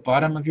notice at the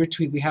bottom of your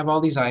tweet we have all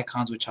these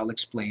icons, which I'll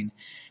explain.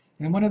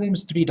 And one of them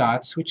is 3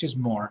 dots, which is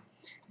more.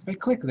 If I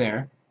click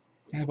there,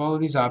 I have all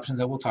of these options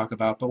that we'll talk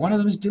about, but one of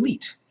them is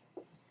delete.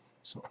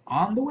 So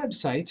on the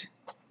website,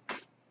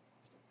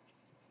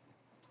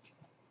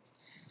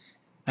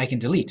 I can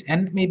delete.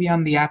 And maybe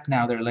on the app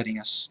now they're letting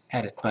us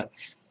edit, but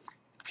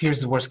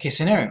here's the worst case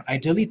scenario. I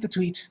delete the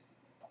tweet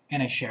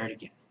and I share it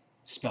again,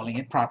 spelling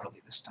it properly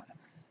this time.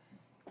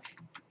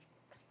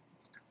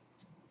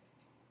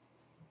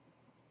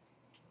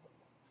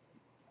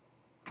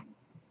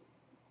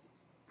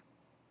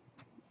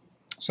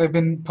 So I've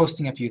been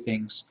posting a few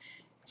things.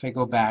 If I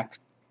go back,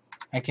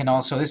 I can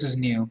also, this is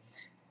new,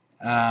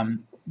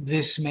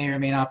 this may or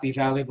may not be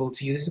valuable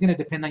to you. This is going to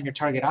depend on your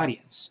target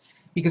audience.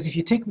 Because if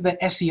you take the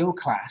SEO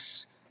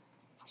class,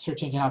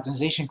 Search Engine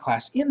Optimization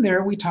class, in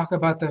there we talk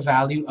about the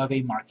value of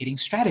a marketing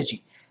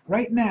strategy.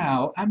 Right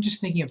now, I'm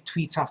just thinking of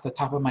tweets off the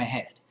top of my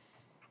head.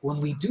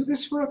 When we do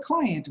this for a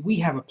client, we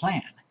have a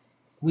plan.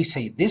 We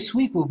say, this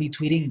week we'll be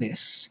tweeting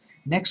this.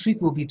 Next week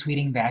we'll be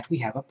tweeting that. We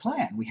have a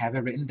plan. We have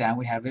it written down.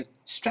 We have it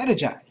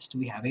strategized.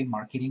 We have a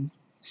marketing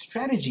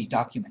strategy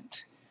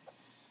document.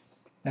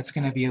 That's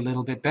going to be a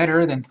little bit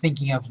better than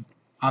thinking of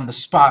on the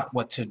spot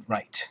what to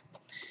write.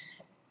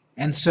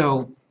 And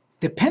so,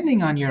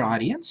 depending on your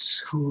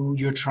audience, who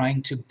you're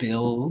trying to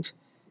build,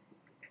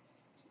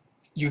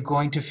 you're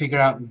going to figure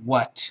out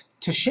what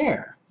to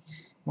share.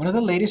 One of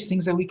the latest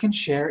things that we can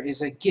share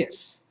is a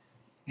GIF,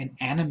 an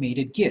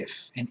animated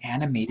GIF, an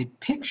animated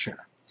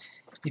picture.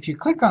 If you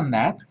click on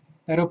that,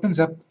 that opens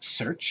up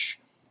search,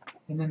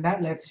 and then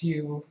that lets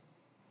you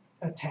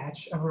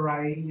attach a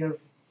variety of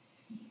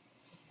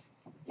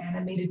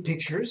animated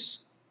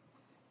pictures.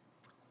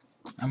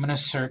 I'm going to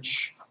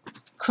search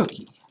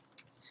cookie.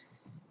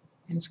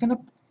 And it's going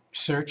to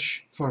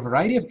search for a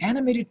variety of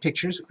animated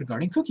pictures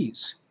regarding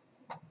cookies.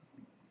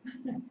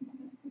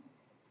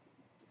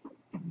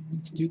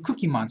 Let's do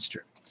Cookie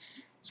Monster.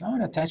 So I'm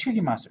going to attach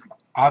Cookie Monster.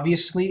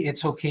 Obviously,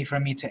 it's okay for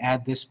me to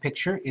add this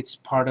picture. It's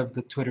part of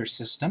the Twitter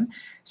system.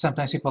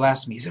 Sometimes people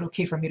ask me, is it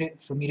okay for me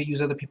to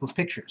use other people's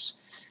pictures?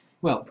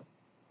 Well,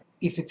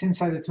 if it's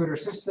inside the Twitter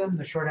system,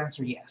 the short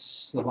answer,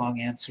 yes. The long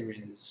answer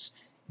is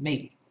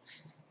maybe.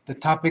 The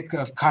topic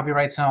of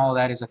copyrights and all of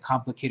that is a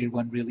complicated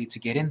one really to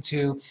get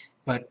into,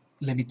 but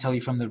let me tell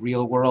you from the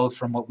real world,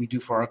 from what we do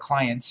for our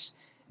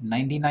clients,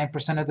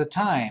 99% of the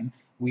time,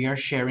 we are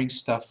sharing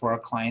stuff for our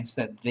clients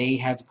that they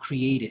have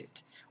created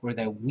or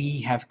that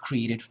we have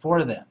created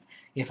for them.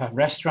 If a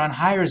restaurant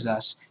hires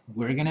us,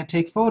 we're going to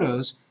take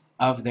photos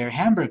of their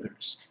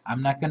hamburgers.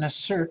 I'm not going to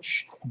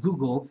search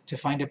Google to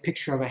find a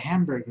picture of a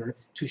hamburger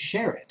to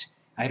share it.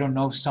 I don't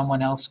know if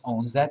someone else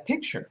owns that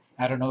picture.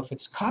 I don't know if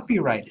it's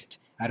copyrighted.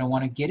 I don't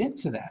want to get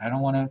into that. I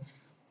don't want to,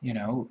 you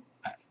know,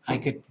 I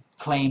could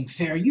claim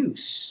fair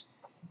use.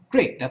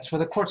 Great, that's for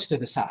the courts to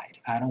decide.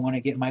 I don't want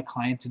to get my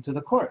client into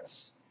the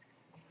courts.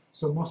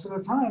 So most of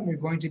the time, you're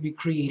going to be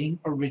creating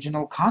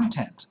original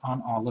content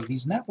on all of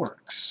these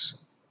networks.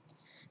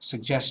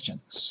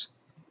 Suggestions.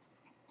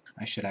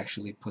 I should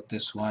actually put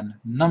this one,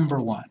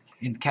 number 1,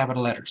 in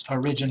capital letters,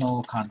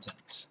 original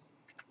content.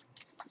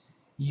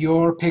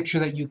 Your picture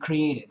that you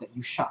created, that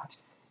you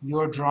shot,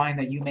 your drawing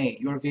that you made,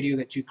 your video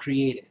that you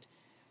created,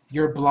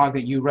 your blog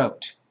that you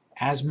wrote,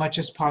 as much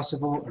as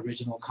possible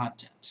original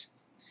content.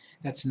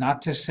 That's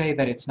not to say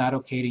that it's not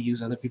okay to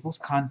use other people's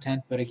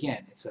content, but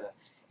again,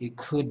 it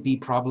could be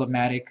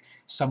problematic.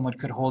 Someone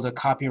could hold a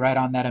copyright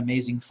on that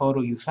amazing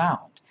photo you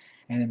found,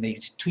 and then they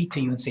tweet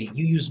to you and say,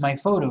 you used my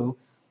photo,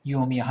 you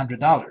owe me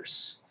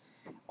 $100.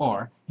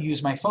 Or, you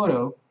used my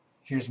photo,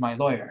 here's my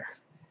lawyer.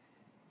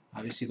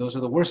 Obviously, those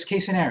are the worst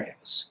case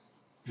scenarios.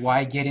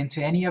 Why get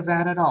into any of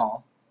that at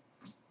all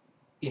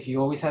if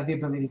you always have the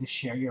ability to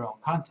share your own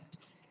content?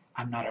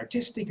 I'm not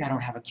artistic, I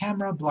don't have a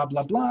camera, blah,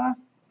 blah, blah.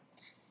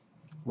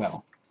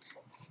 Well,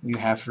 you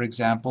have, for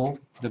example,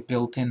 the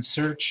built-in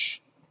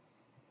search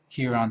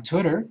here on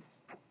Twitter.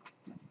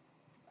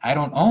 I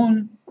don't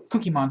own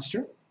Cookie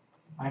Monster.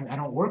 I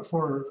don't work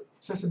for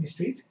Sesame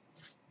Street,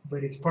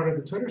 but it's part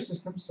of the Twitter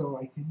system, so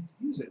I can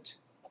use it.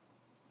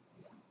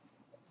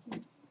 How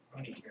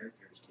many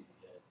characters do you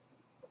get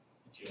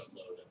if you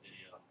upload a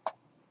video?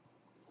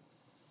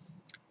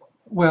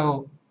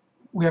 Well,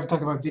 we haven't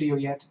talked about video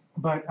yet,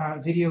 but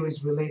video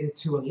is related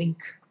to a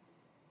link.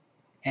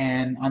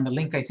 And on the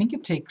link, I think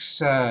it takes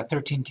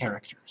 13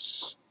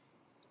 characters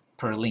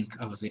per link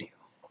of a video.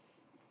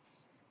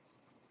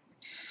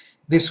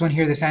 This one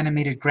here, this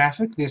animated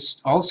graphic,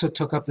 this also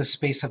took up the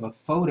space of a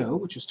photo,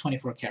 which is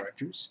 24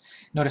 characters.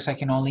 Notice I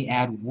can only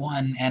add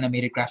one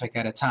animated graphic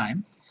at a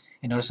time.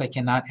 And notice I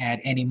cannot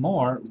add any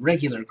more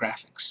regular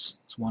graphics.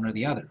 It's one or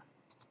the other.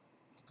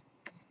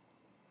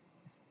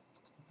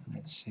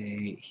 Let's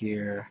say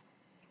here,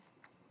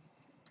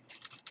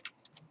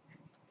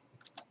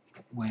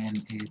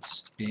 when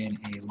it's been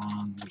a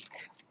long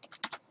week.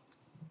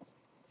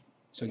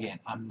 So again,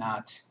 I'm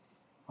not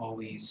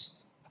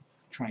always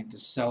trying to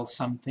sell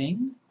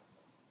something.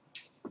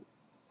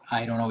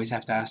 I don't always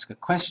have to ask a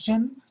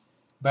question,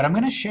 but I'm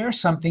going to share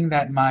something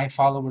that my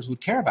followers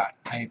would care about.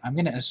 I'm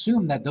going to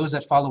assume that those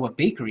that follow a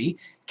bakery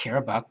care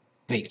about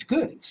baked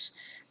goods.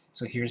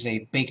 So here's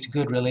a baked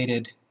good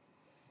related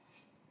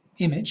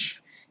image.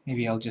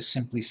 Maybe I'll just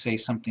simply say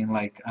something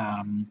like,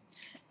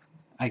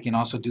 I can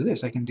also do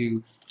this. I can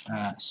do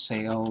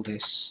sale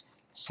this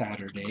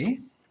Saturday.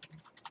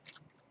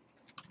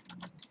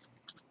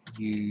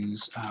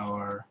 Use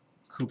our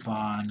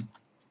coupon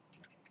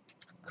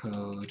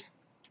code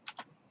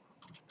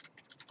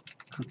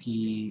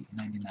cookie99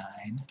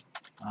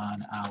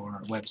 on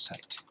our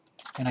website.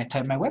 And I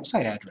type my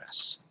website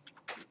address.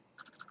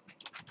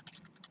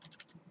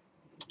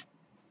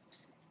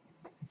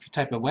 If you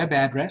type a web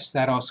address,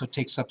 that also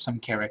takes up some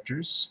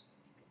characters.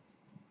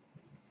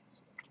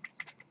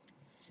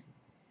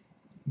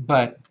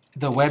 But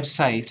the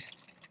website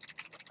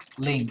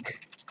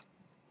link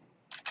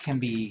can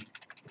be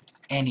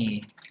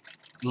any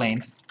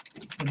length,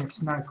 and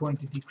it's not going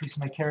to decrease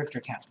my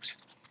character count.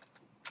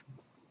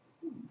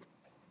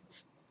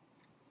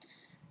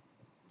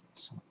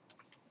 So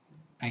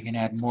I can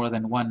add more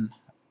than one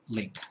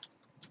link.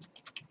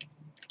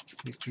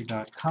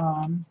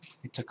 Victor.com,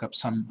 it took up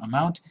some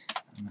amount.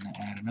 I'm going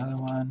to add another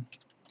one.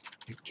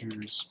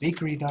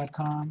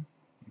 Victor'sBakery.com,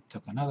 it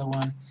took another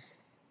one.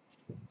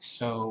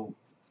 So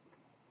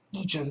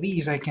each of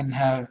these I can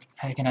have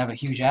a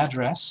huge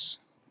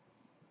address.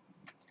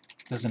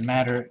 Doesn't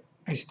matter,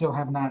 I still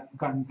have not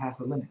gotten past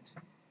the limit.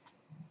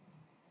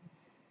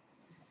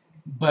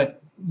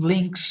 But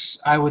links,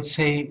 I would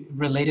say,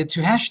 related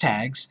to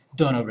hashtags,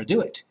 don't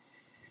overdo it.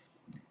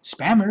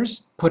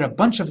 Spammers put a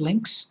bunch of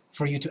links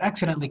for you to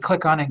accidentally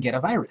click on and get a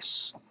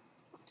virus.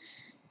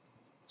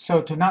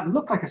 So to not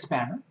look like a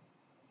spammer,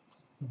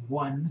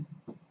 one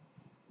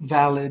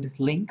valid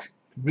link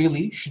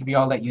really should be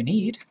all that you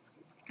need.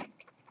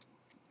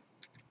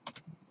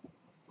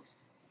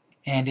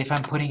 And if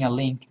I'm putting a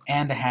link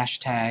and a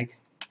hashtag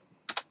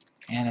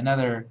and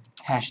another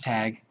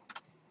hashtag,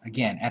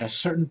 again, at a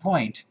certain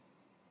point,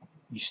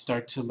 you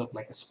start to look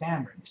like a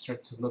spammer. You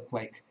start to look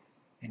like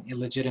an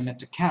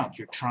illegitimate account.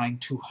 You're trying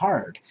too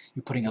hard.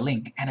 You're putting a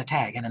link and a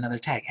tag and another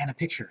tag and a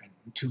picture,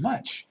 and too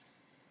much.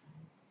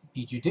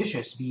 Be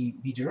judicious, be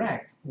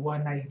direct.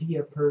 One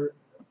idea per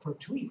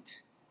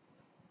tweet.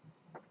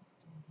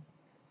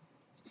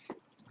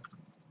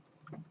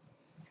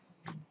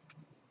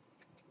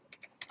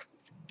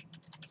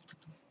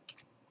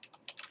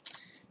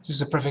 This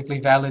is a perfectly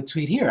valid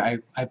tweet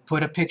here. I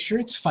put a picture,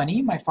 it's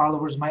funny, my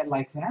followers might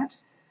like that,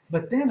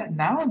 but then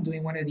now I'm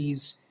doing one of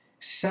these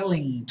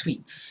selling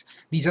tweets.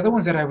 These other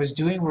ones that I was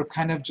doing were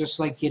kind of just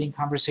like getting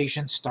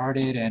conversations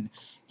started and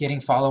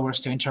getting followers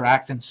to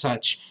interact and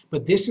such,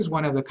 but this is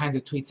one of the kinds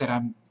of tweets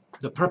that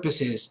the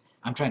purpose is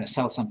I'm trying to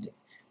sell something.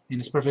 And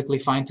it's perfectly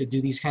fine to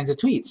do these kinds of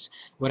tweets.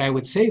 What I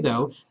would say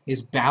though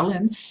is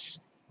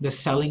balance the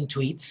selling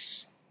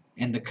tweets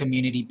and the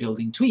community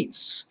building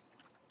tweets.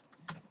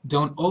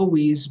 Don't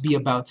always be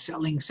about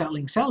selling,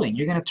 selling, selling.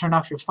 You're going to turn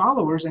off your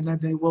followers and then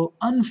they will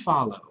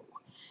unfollow.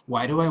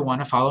 Why do I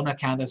want to follow an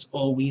account that's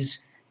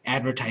always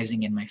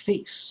advertising in my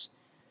face?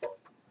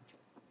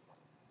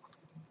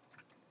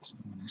 So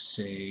I'm going to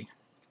say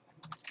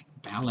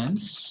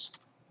balance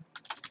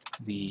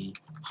the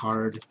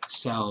hard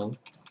sell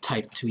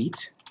type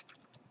tweet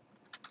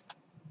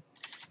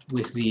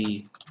with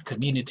the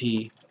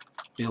community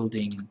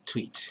building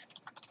tweet.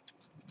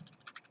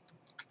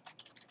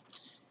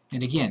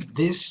 And again,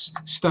 this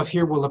stuff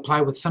here will apply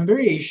with some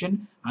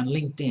variation on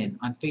LinkedIn,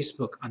 on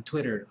Facebook, on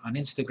Twitter, on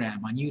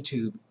Instagram, on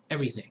YouTube,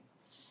 everything.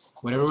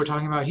 Whatever we're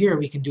talking about here,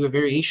 we can do a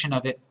variation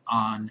of it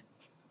on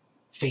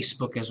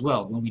Facebook as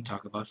well when we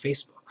talk about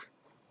Facebook.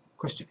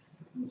 Question?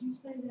 Would you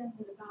say then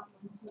that about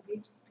once a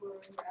week for your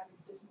average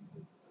business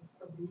is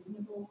a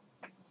reasonable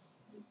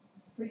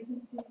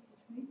frequency to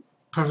tweet?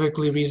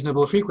 Perfectly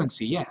reasonable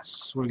frequency,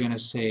 yes. We're going to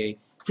say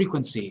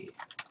frequency.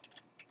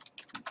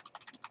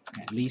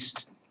 At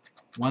least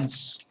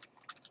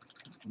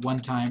one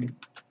time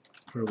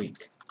per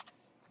week.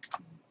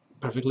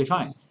 Perfectly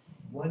fine.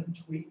 One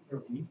tweet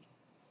per week?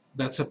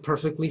 That's a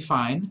perfectly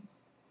fine,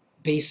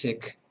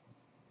 basic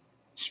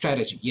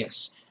strategy,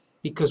 yes.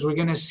 Because we're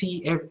going to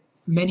see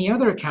many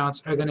other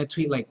accounts are going to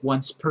tweet like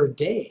once per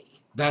day.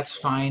 That's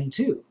fine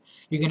too.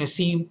 You're going to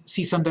see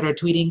some that are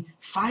tweeting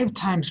 5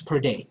 times per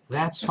day.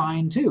 That's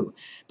fine too.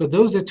 But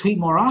those that tweet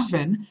more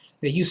often,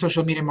 that use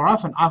social media more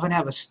often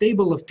have a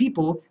stable of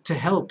people to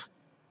help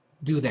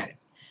do that.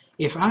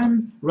 If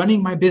I'm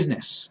running my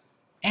business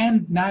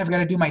and now I've got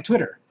to do my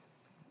Twitter,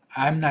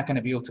 I'm not going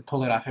to be able to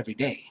pull it off every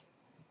day.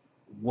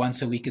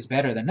 Once a week is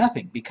better than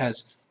nothing,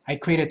 because I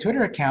create a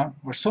Twitter account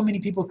where so many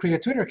people create a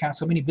Twitter account,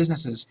 so many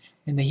businesses,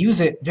 and they use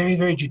it very,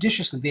 very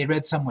judiciously. They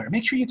read somewhere,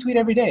 make sure you tweet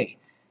every day.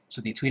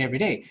 So they tweet every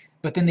day,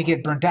 but then they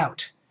get burnt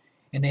out,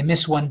 and they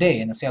miss one day,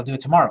 and they say, I'll do it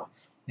tomorrow.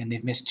 And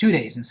they've missed 2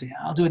 days, and say,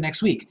 I'll do it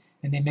next week.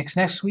 And they mix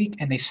next week,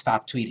 and they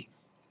stop tweeting.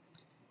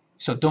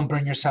 So don't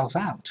burn yourself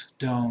out.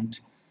 Don't,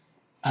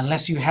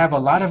 unless you have a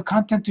lot of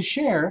content to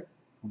share,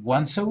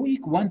 once a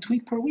week, 1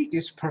 tweet per week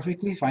is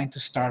perfectly fine to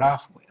start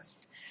off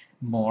with.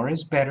 More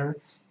is better,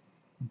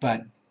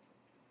 but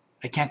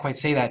I can't quite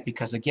say that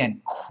because,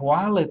 again,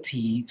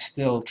 quality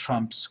still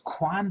trumps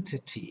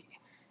quantity.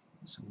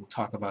 So we'll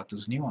talk about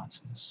those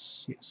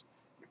nuances. Yes.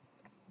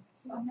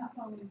 So I'm not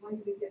following why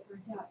you would get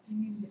burnt out. You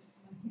mean that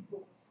when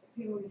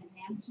people are going to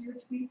answer your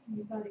tweets and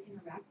you've got to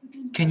interact with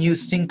them? Can you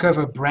think of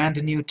a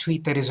brand new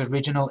tweet that is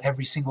original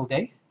every single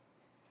day?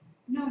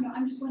 No,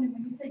 I'm just wondering,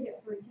 when you say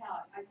get burnt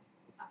out,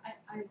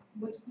 I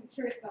was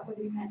curious about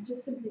whether you meant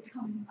just simply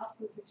coming up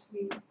with the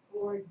tweet,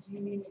 or do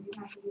you mean that you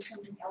have to do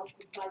something else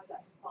besides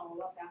that to follow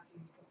up after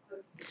you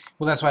post it?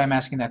 Well, that's why I'm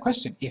asking that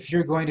question. If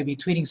you're going to be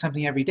tweeting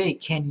something every day,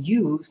 can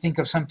you think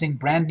of something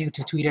brand new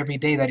to tweet every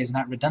day that is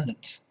not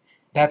redundant?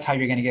 That's how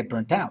you're going to get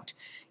burnt out.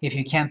 If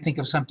you can't think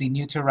of something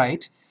new to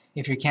write,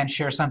 if you can't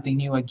share something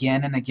new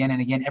again and again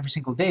and again every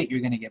single day, you're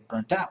going to get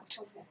burnt out.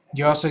 Okay.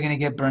 You're also going to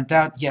get burnt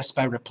out, yes,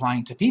 by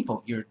replying to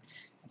people. You're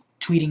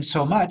tweeting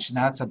so much,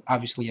 now that's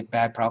obviously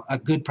a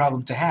good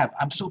problem to have.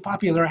 I'm so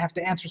popular, I have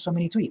to answer so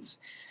many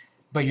tweets.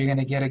 But you're going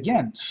to get,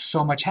 again,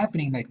 so much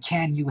happening that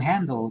can you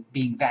handle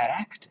being that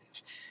active?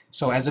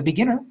 So as a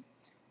beginner,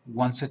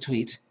 once a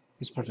tweet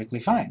is perfectly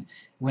fine.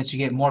 Once you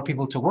get more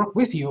people to work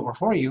with you or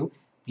for you,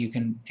 you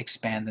can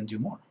expand and do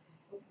more.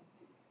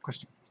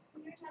 Question?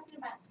 When you were talking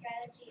about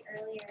strategy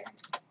earlier,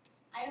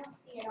 I don't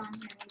see it on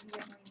here, maybe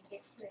when we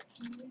get to it.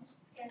 Can you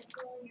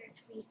schedule your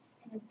tweets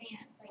in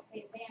advance? Like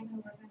say, today I'm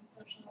going to work on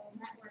social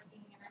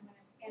networking and I'm going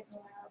to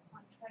schedule out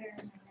on Twitter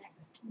in the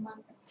next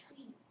month of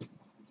tweets.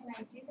 Can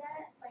I do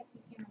that like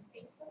you can on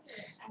Facebook?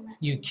 Or I'm not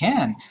You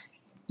can.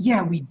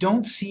 Yeah, we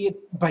don't see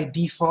it by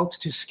default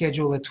to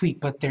schedule a tweet,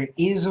 but there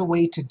is a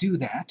way to do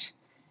that.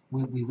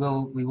 We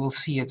will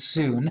see it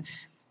soon,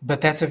 but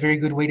that's a very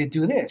good way to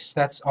do this.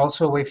 That's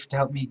also a way to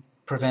help me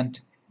prevent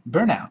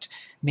burnout.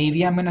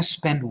 Maybe I'm going to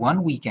spend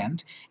one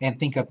weekend and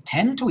think of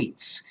 10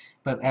 tweets,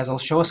 but as I'll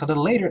show us a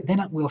little later,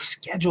 then we'll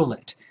schedule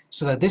it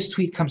so that this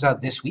tweet comes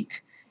out this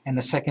week, and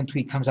the second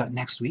tweet comes out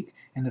next week,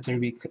 and the third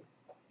week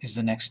is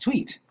the next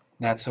tweet.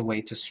 That's a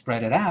way to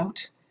spread it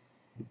out,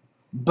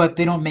 but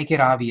they don't make it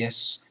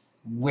obvious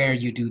where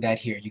you do that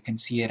here. You can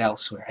see it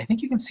elsewhere. I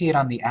think you can see it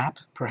on the app,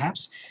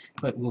 perhaps,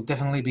 but we'll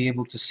definitely be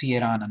able to see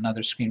it on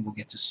another screen we'll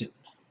get to soon.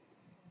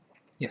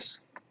 Yes?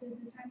 Does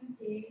the time of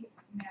day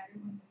matter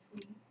when you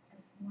tweet,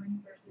 like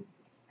morning versus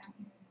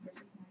afternoon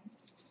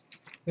versus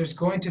night? There's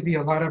going to be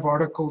a lot of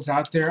articles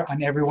out there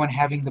on everyone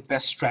having the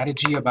best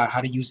strategy about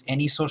how to use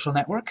any social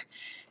network,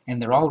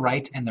 and they're all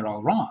right and they're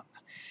all wrong.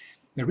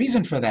 The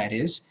reason for that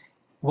is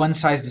one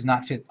size does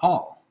not fit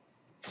all.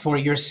 For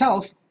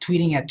yourself,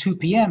 tweeting at 2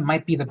 p.m.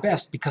 might be the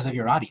best because of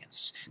your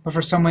audience, but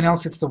for someone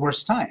else it's the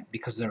worst time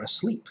because they're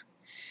asleep.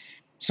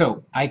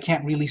 So I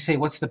can't really say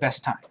what's the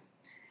best time.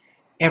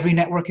 Every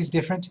network is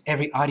different,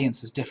 every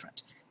audience is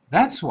different.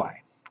 That's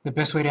why the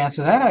best way to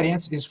answer that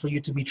audience is for you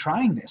to be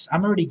trying this.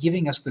 I'm already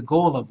giving us the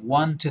goal of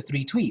 1 to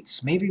 3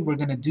 tweets. Maybe we're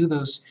going to do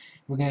those,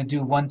 we're going to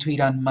do one tweet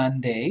on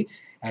Monday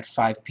at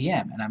 5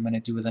 p.m. and I'm going to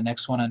do the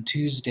next one on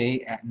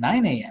Tuesday at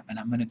 9 a.m. and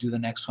I'm going to do the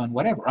next one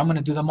whatever. I'm going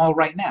to do them all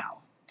right now.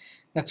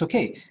 That's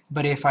okay.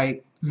 But if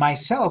I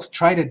myself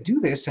try to do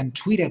this and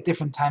tweet at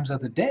different times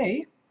of the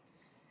day,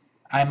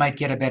 I might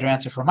get a better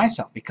answer for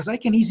myself because I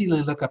can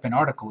easily look up an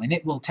article and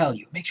it will tell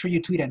you, make sure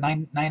you tweet at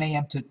 9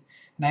 a.m. to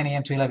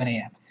 11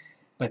 a.m.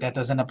 But that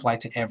doesn't apply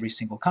to every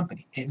single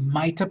company. It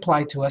might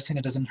apply to us and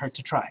it doesn't hurt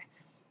to try.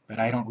 But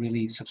I don't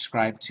really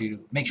subscribe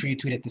to make sure you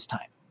tweet at this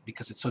time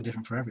because it's so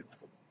different for everyone.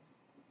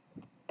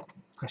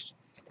 Question?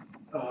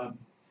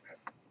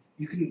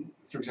 You can,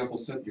 for example,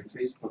 set your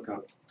Facebook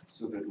up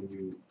so that when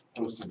you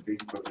post on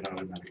Facebook, it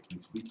automatically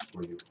tweets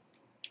for you.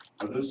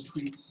 Are those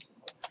tweets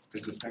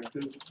as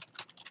effective?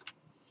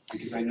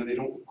 Because I know they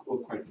don't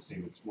look quite the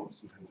same. It's more,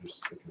 sometimes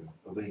there's like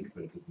a link,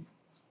 but it doesn't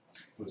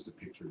post a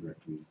picture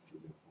directly, for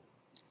example.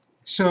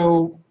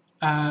 So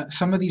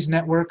some of these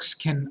networks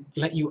can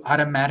let you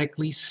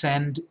automatically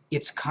send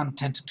its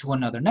content to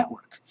another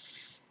network.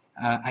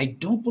 I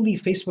don't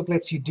believe Facebook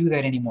lets you do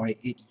that anymore.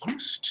 It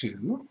used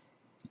to,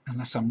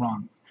 unless I'm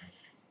wrong.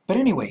 But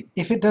anyway,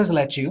 if it does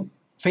let you,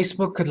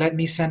 Facebook could let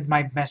me send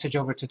my message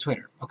over to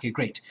Twitter. Okay,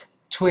 great.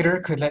 Twitter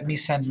could let me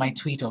send my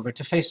tweet over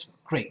to Facebook.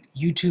 Great.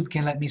 YouTube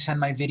can let me send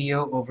my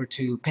video over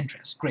to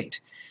Pinterest. Great.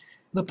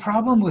 The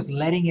problem with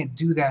letting it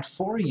do that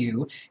for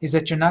you is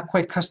that you're not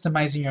quite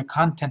customizing your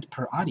content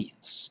per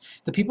audience.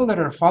 The people that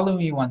are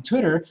following you on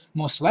Twitter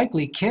most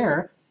likely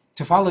care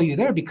to follow you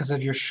there because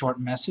of your short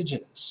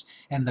messages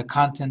and the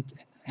content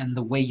and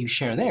the way you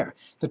share there.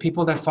 The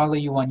people that follow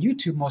you on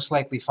YouTube most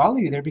likely follow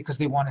you there because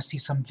they want to see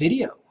some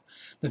video.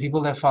 The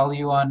people that follow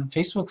you on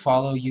Facebook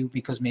follow you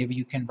because maybe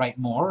you can write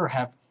more or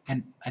have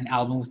an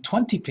album with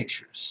 20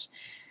 pictures.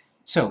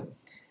 So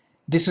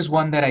this is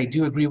one that I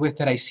do agree with,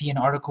 that I see in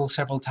articles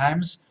several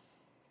times.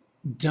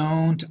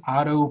 Don't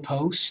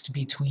auto-post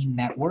between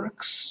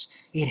networks.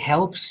 It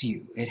helps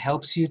you. It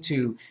helps you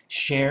to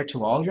share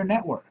to all your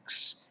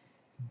networks.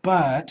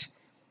 But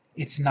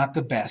it's not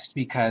the best,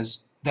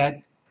 because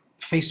that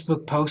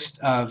Facebook post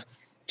of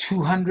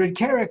 200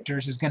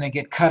 characters is going to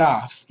get cut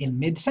off in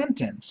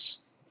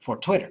mid-sentence for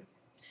Twitter.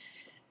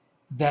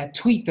 That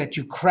tweet that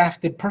you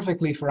crafted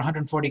perfectly for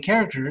 140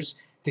 characters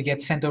to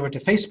get sent over to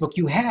Facebook,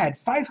 you had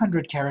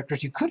 500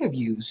 characters you could have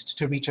used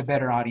to reach a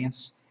better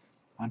audience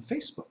on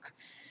Facebook.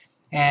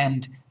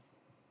 And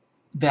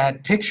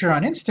that picture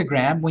on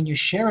Instagram, when you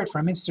share it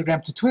from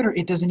Instagram to Twitter,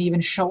 it doesn't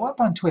even show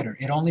up on Twitter.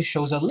 It only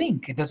shows a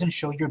link. It doesn't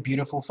show your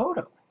beautiful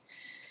photo.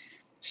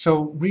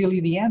 So really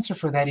the answer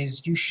for that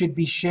is you should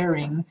be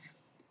sharing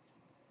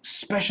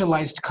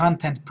specialized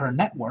content per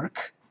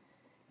network,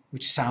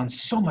 which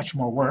sounds so much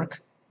more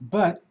work,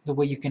 but the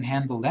way you can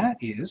handle that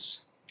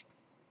is,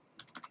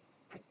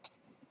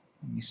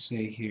 let me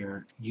say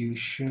here, you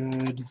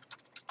should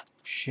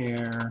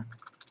share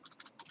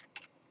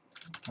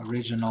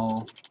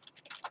original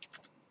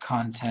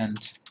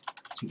content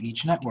to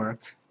each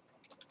network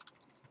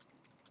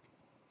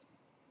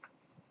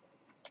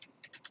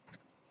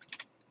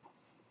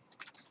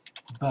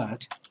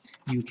but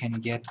you can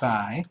get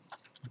by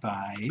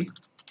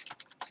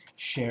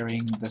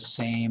sharing the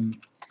same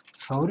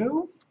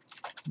photo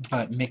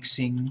but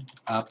mixing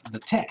up the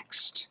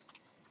text.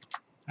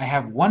 I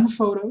have one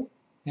photo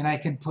and I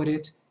can put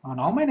it on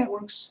all my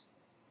networks,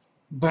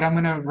 but I'm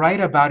going to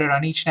write about it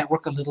on each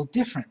network a little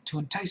different to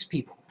entice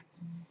people.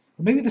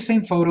 Or maybe the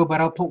same photo,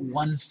 but I'll put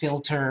one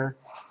filter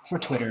for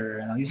Twitter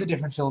and I'll use a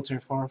different filter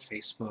for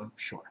Facebook,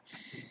 sure.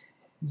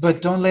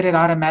 But don't let it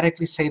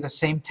automatically say the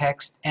same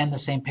text and the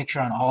same picture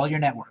on all your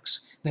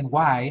networks. Then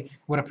why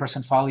would a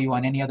person follow you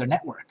on any other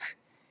network?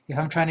 If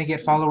I'm trying to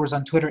get followers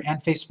on Twitter and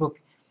Facebook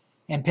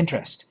and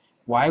Pinterest,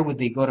 why would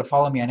they go to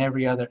follow me on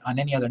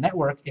any other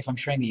network if I'm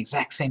sharing the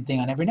exact same thing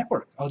on every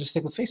network? I'll just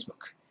stick with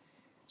Facebook.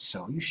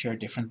 So you share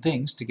different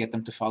things to get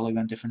them to follow you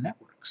on different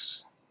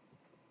networks.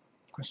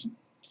 Question?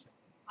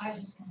 I was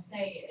just going to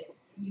say,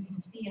 you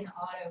can see an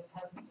auto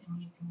post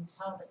and you can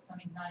tell that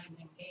somebody's not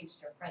even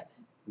engaged or present.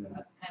 So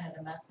that's kind of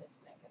the message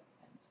that gets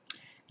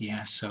sent.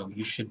 Yeah, so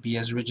you should be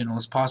as original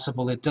as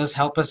possible. It does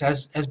help us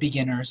as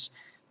beginners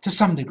to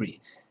some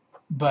degree.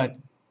 But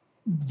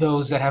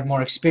those that have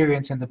more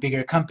experience in the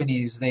bigger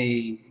companies,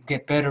 they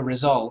get better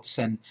results,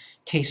 and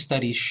case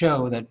studies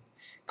show that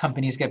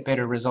companies get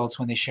better results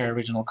when they share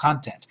original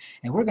content.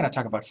 And we're going to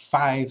talk about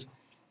 5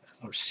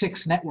 or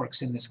 6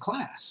 networks in this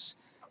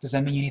class. Does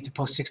that mean you need to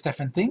post 6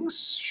 different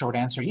things? Short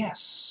answer,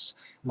 yes.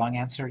 Long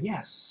answer,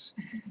 yes.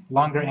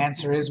 Longer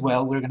answer is,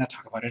 well, we're going to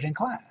talk about it in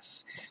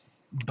class.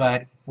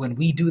 But when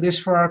we do this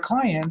for our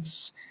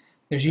clients,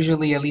 there's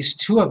usually at least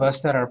 2 of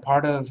us that are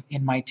part of,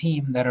 in my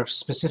team, that are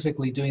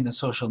specifically doing the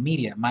social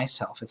media.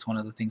 Myself, it's one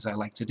of the things I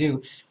like to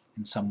do,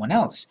 and someone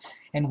else.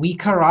 And we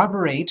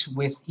corroborate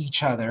with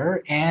each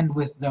other and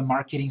with the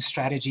marketing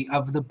strategy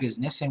of the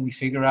business, and we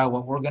figure out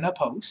what we're going to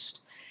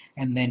post.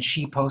 And then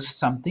she posts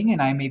something,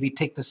 and I maybe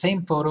take the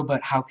same photo,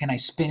 but how can I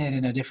spin it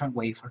in a different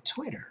way for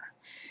Twitter?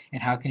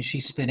 And how can she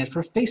spin it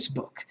for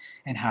Facebook?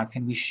 And how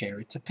can we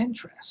share it to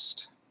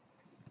Pinterest?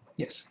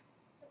 Yes?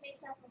 So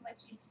based off of what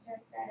you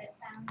just said, it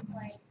sounds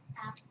like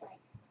apps like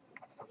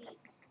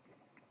Hootsuite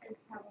is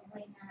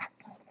probably not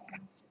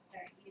something to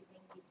start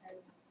using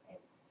because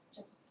it's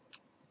just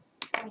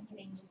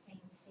blanketing the same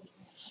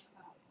statement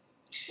across.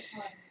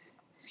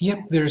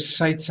 Yep, there's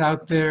sites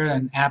out there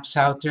and apps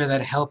out there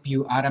that help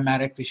you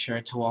automatically share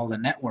it to all the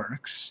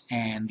networks,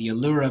 and the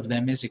allure of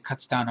them is it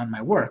cuts down on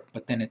my work,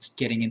 but then it's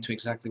getting into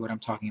exactly what I'm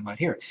talking about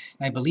here.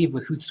 And I believe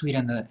with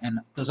Hootsuite and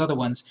those other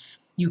ones,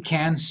 you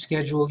can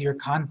schedule your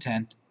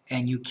content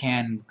and you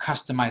can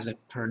customize it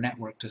per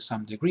network to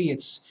some degree.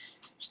 It's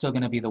still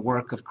going to be the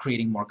work of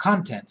creating more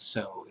content,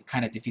 so it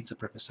kind of defeats the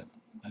purpose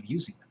of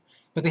using them.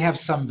 But they have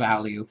some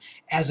value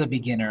as a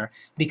beginner,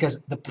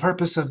 because the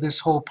purpose of this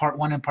whole part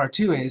 1 and part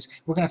 2 is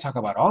we're going to talk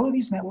about all of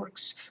these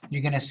networks.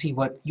 You're going to see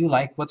what you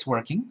like, what's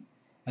working,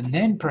 and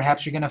then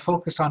perhaps you're going to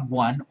focus on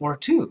 1 or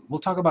 2. We'll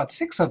talk about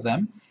 6 of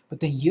them,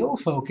 but then you'll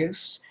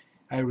focus,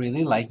 I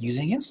really like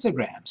using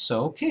Instagram,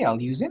 so okay,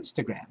 I'll use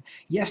Instagram.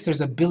 Yes, there's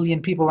 1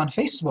 billion people on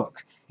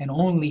Facebook and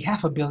only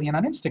 500 million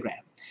on Instagram,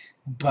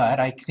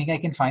 but I think I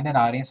can find an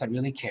audience that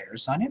really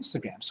cares on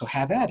Instagram, so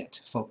have at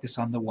it. Focus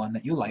on the 1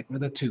 that you like, or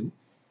the 2,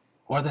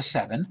 or the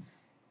 7,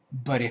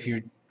 but if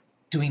you're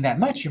doing that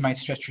much, you might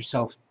stretch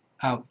yourself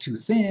out too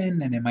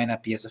thin, and it might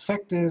not be as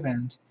effective,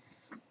 and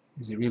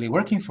is it really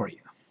working for you?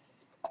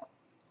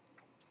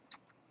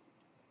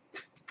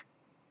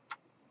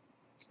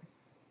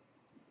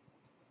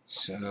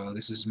 So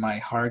this is my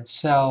hard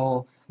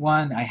sell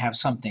one. I have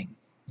something.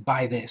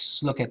 Buy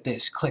this, look at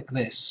this, click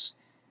this,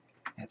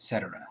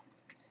 etc.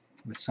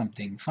 With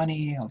something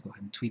funny, I'll go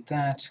ahead and tweet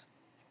that.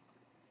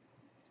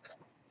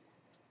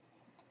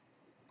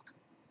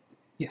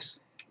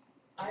 Yes?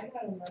 I had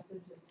a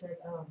message that said,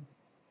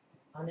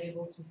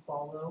 unable to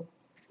follow.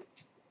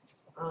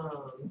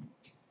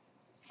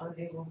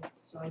 Unable,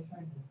 so I was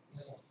trying to,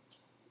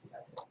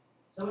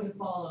 someone to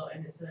follow,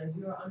 and it says,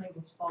 you are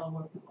unable to follow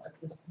more people at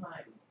this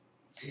time.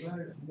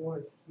 Learn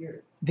more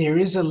here. There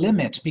is a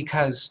limit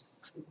because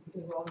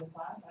Because we're all in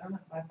class, I don't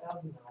have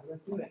 5,000 now,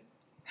 let's do it.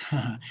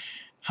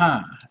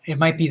 huh, it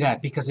might be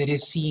that because it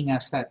is seeing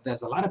us that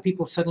there's a lot of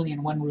people suddenly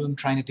in one room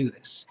trying to do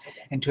this,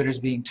 and Twitter's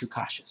being too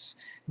cautious.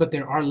 But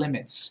there are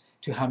limits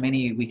to how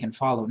many we can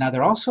follow. Now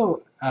there are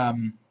also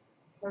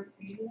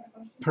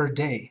per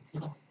day.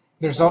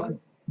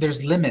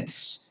 There's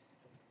limits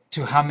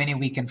to how many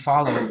we can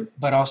follow,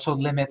 but also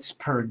limits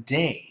per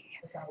day.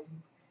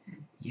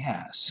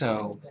 Yeah,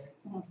 so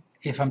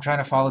if I'm trying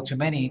to follow too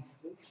many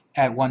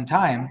at one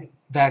time,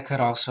 that could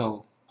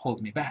also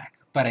hold me back.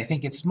 But I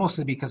think it's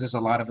mostly because there's a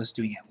lot of us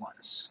doing it at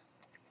once.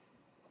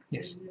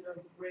 Yes? Is it a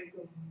break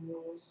of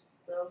rules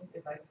though,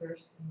 if I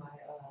curse in my,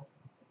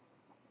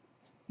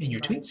 In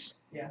your tweets?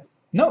 Yeah.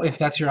 No, if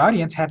that's your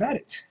audience, have at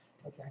it.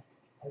 okay,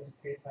 I was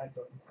just curious if I'd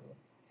go before.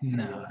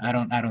 No,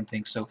 I don't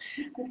think so.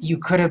 You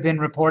could have been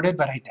reported,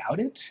 but I doubt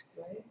it.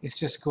 Right? It's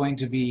just going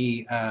to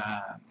be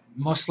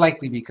most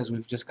likely because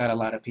we've just got a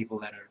lot of people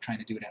that are trying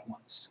to do it at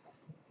once.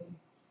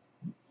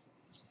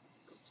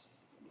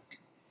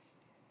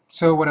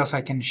 So what else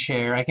I can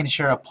share? I can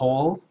share a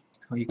poll,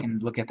 or you can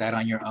look at that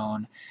on your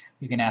own.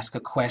 You can ask a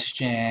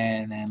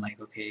question and like,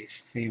 okay,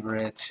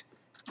 favorite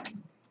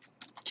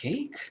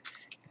cake,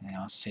 and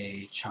I'll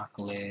say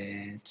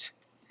chocolate,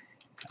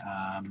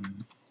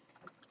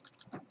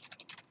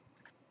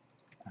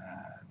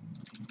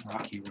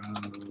 Rocky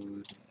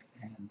Road,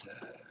 and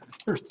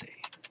birthday,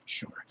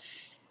 sure.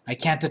 I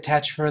can't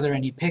attach further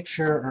any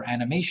picture or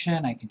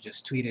animation, I can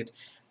just tweet it.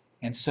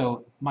 And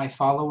so my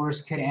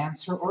followers could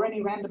answer, or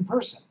any random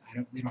person.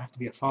 They don't have to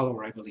be a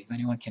follower, I believe.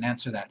 Anyone can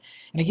answer that.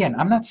 And again,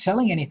 I'm not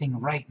selling anything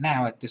right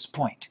now at this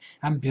point.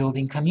 I'm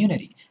building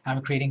community.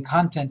 I'm creating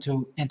content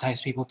to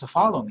entice people to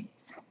follow me.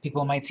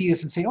 People might see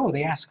this and say, oh,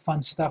 they ask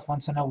fun stuff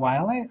once in a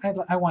while.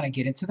 I want to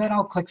get into that.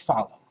 I'll click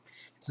follow.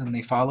 So then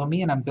they follow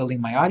me, and I'm building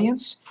my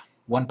audience.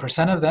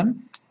 1% of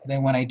them.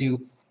 Then when I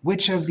do,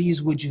 which of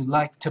these would you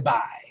like to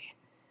buy?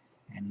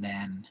 And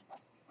then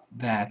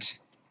that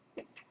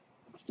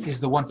is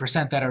the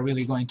 1% that are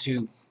really going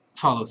to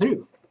follow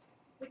through.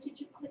 What did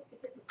you click to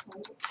get the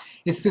poll?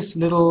 It's this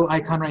little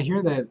icon right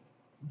here that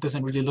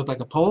doesn't really look like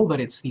a poll,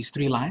 but it's these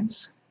 3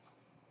 lines.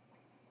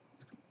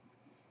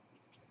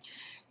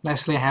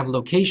 Lastly, I have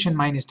location.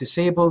 Mine is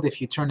disabled.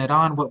 If you turn it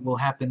on, what will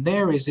happen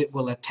there is it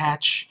will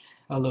attach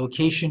a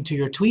location to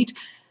your tweet.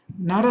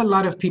 Not a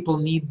lot of people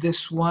need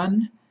this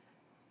one,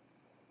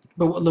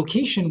 but what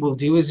location will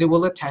do is it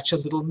will attach a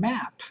little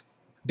map,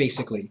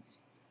 basically,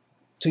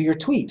 to your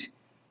tweet.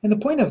 And the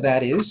point of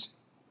that is,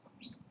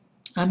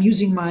 I'm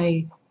using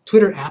my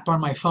Twitter app on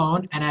my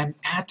phone, and I'm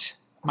at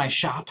my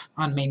shop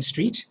on Main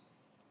Street,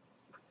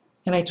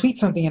 and I tweet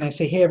something and I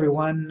say, hey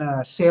everyone,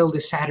 sale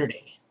this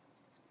Saturday.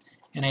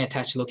 And I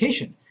attach the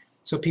location.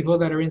 So people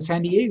that are in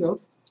San Diego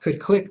could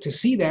click to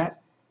see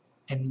that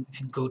and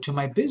go to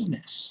my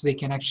business. They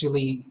can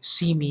actually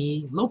see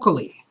me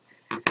locally.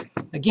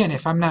 Again,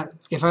 if I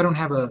don't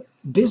have a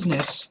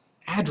business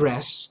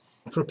address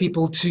for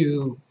people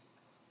to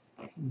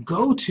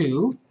go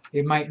to,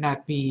 it might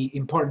not be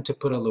important to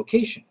put a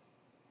location.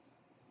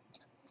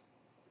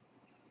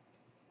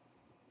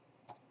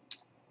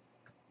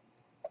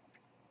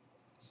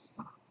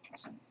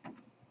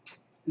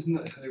 Isn't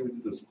that how they would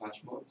do those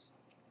flash mobs?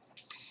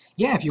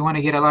 Yeah, if you want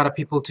to get a lot of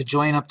people to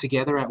join up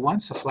together at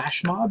once, a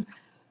flash mob,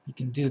 you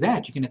can do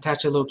that. You can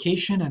attach a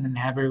location and then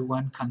have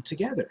everyone come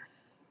together.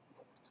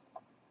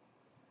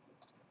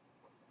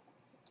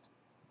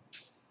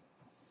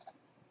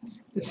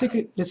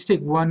 Let's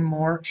take one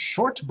more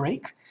short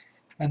break,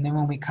 and then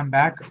when we come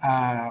back,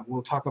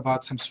 we'll talk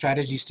about some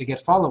strategies to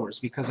get followers,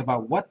 because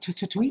about what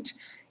to tweet,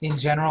 in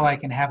general, I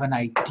can have an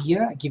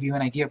idea, give you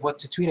an idea of what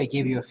to tweet, I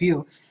gave you a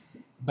few,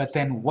 but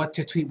then what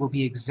to tweet will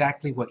be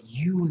exactly what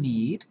you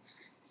need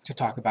to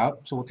talk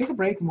about. So we'll take a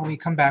break, and when we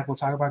come back, we'll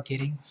talk about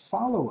getting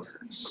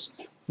followers.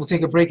 We'll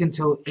take a break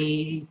until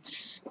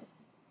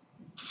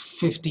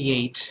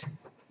 8:58,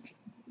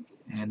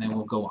 and then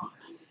we'll go on.